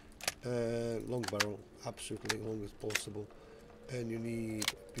 Long barrel, absolutely long as possible. And you need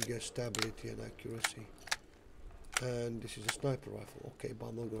bigger stability and accuracy. And this is a sniper rifle, okay, but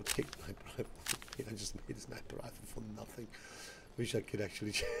I'm not going to take sniper rifle. I just made a sniper rifle for nothing. Wish I could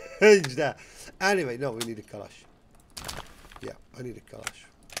actually change that. Anyway, no, we need a Kalash. Yeah, I need a Kalash.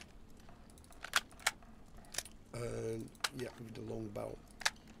 And yeah, with the long barrel.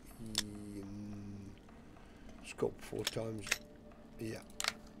 Scope 4 times. Yeah,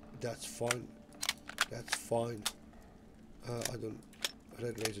 that's fine. That's fine. I don't...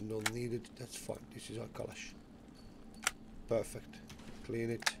 Red laser not needed. That's fine. This is our Kalash. Perfect. Clean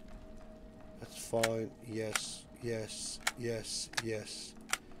it. That's fine. Yes. Yes. Yes. Yes.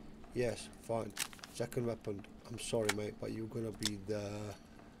 Yes. Fine. Second weapon. I'm sorry, mate, but you're gonna be the...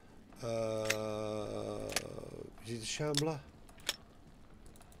 is it the Shambler?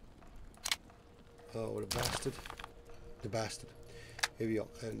 Oh, the bastard. The bastard. Here we go.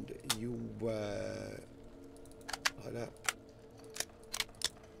 And you like that.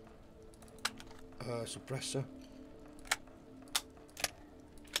 Suppressor.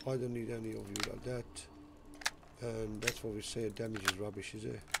 I don't need any of you like that. And that's what we say, damage is rubbish, is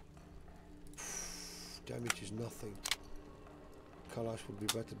it? Damage is nothing. Kalash would be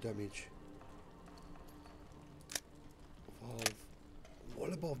better damage. Valve.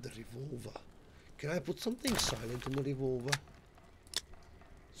 What about the revolver? Can I put something silent on the revolver?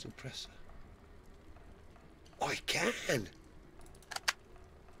 Suppressor. Oh, I can!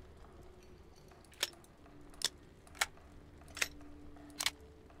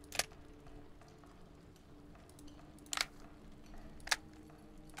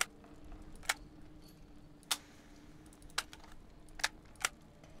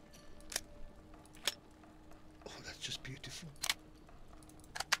 Beautiful,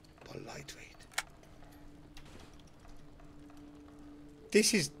 but lightweight.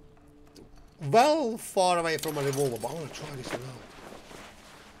 This is well far away from a revolver, but I want to try this one out.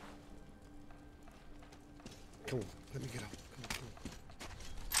 Come on, let me get out. Come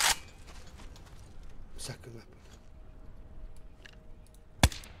on. Second weapon.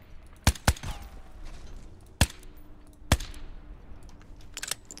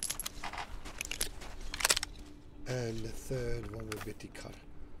 And the third one will be the cutter.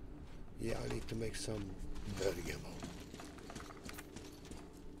 Yeah, I need to make some burning ammo.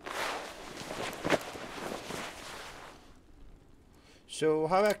 So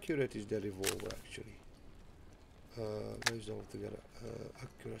how accurate is the revolver actually? Where's all together?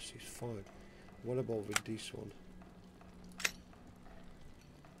 Accuracy is fine. What about with this one?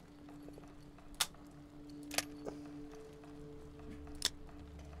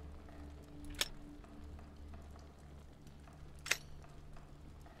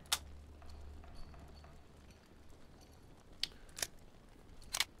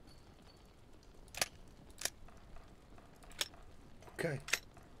 Okay.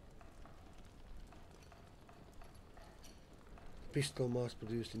 Pistol mass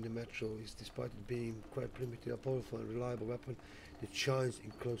produced in the Metro is, despite it being quite primitive, a powerful and reliable weapon that shines in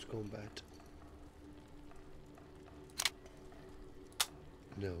close combat.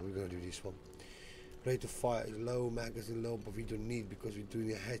 No, we're gonna do this one. Rate of fire is low, magazine low, but we don't need because we're doing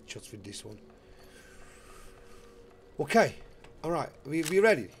headshots with this one. Okay, alright, we're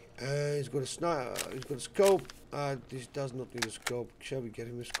ready. He's got a sniper, he's got a scope. This does not need a scope. Shall we get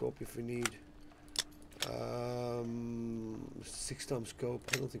him a scope if we need? 6x scope.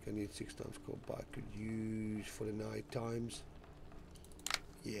 I don't think I need 6x scope, but I could use for the night times.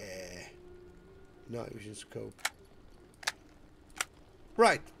 Yeah, night vision scope.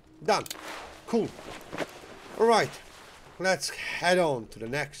 Right, done. Cool. All right, let's head on to the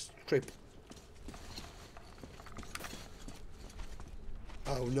next trip.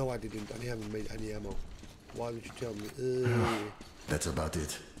 Oh no, I didn't. I haven't made any ammo. Why would you tell me? That's about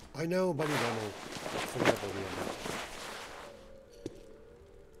it. I know, but I don't know. Forget about the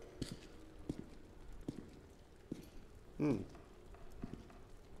other.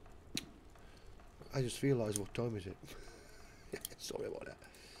 I just realized what time is it. Sorry about that.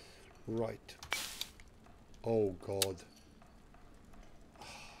 Right. Oh God.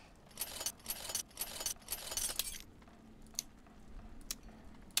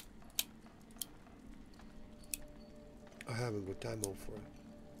 I haven't got time out for it.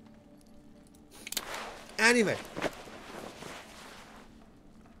 Anyway.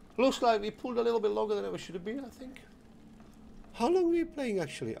 Looks like we pulled a little bit longer than we should have been, I think. How long are we playing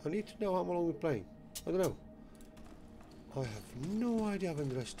actually? I need to know how long we're playing. I don't know. I have no idea when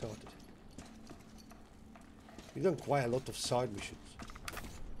the rest started. We've done quite a lot of side missions.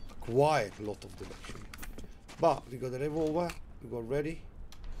 Quite a lot of them actually. But we got a revolver, we got ready.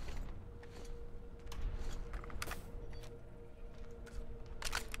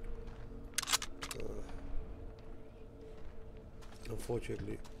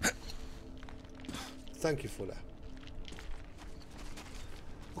 Unfortunately. Thank you for that.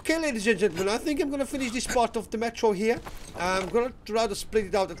 Okay, ladies and gentlemen, I think I'm going to finish this part of the metro here. I'm going to try to split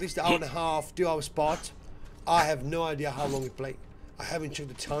it out at least an hour and a half, 2 hours part. I have no idea how long we play. I haven't checked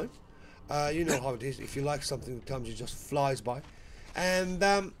the time. You know how it is. If you like something, the time just flies by. And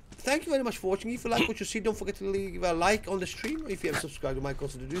thank you very much for watching. If you like what you see, don't forget to leave a like on the stream. If you haven't subscribed, you might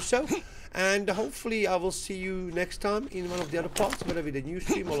consider to do so. And hopefully I will see you next time in one of the other parts, whether it be the new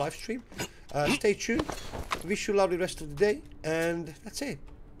stream or live stream. Stay tuned. Wish you a lovely rest of the day. And that's it.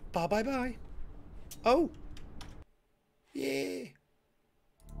 Bye bye bye. Oh.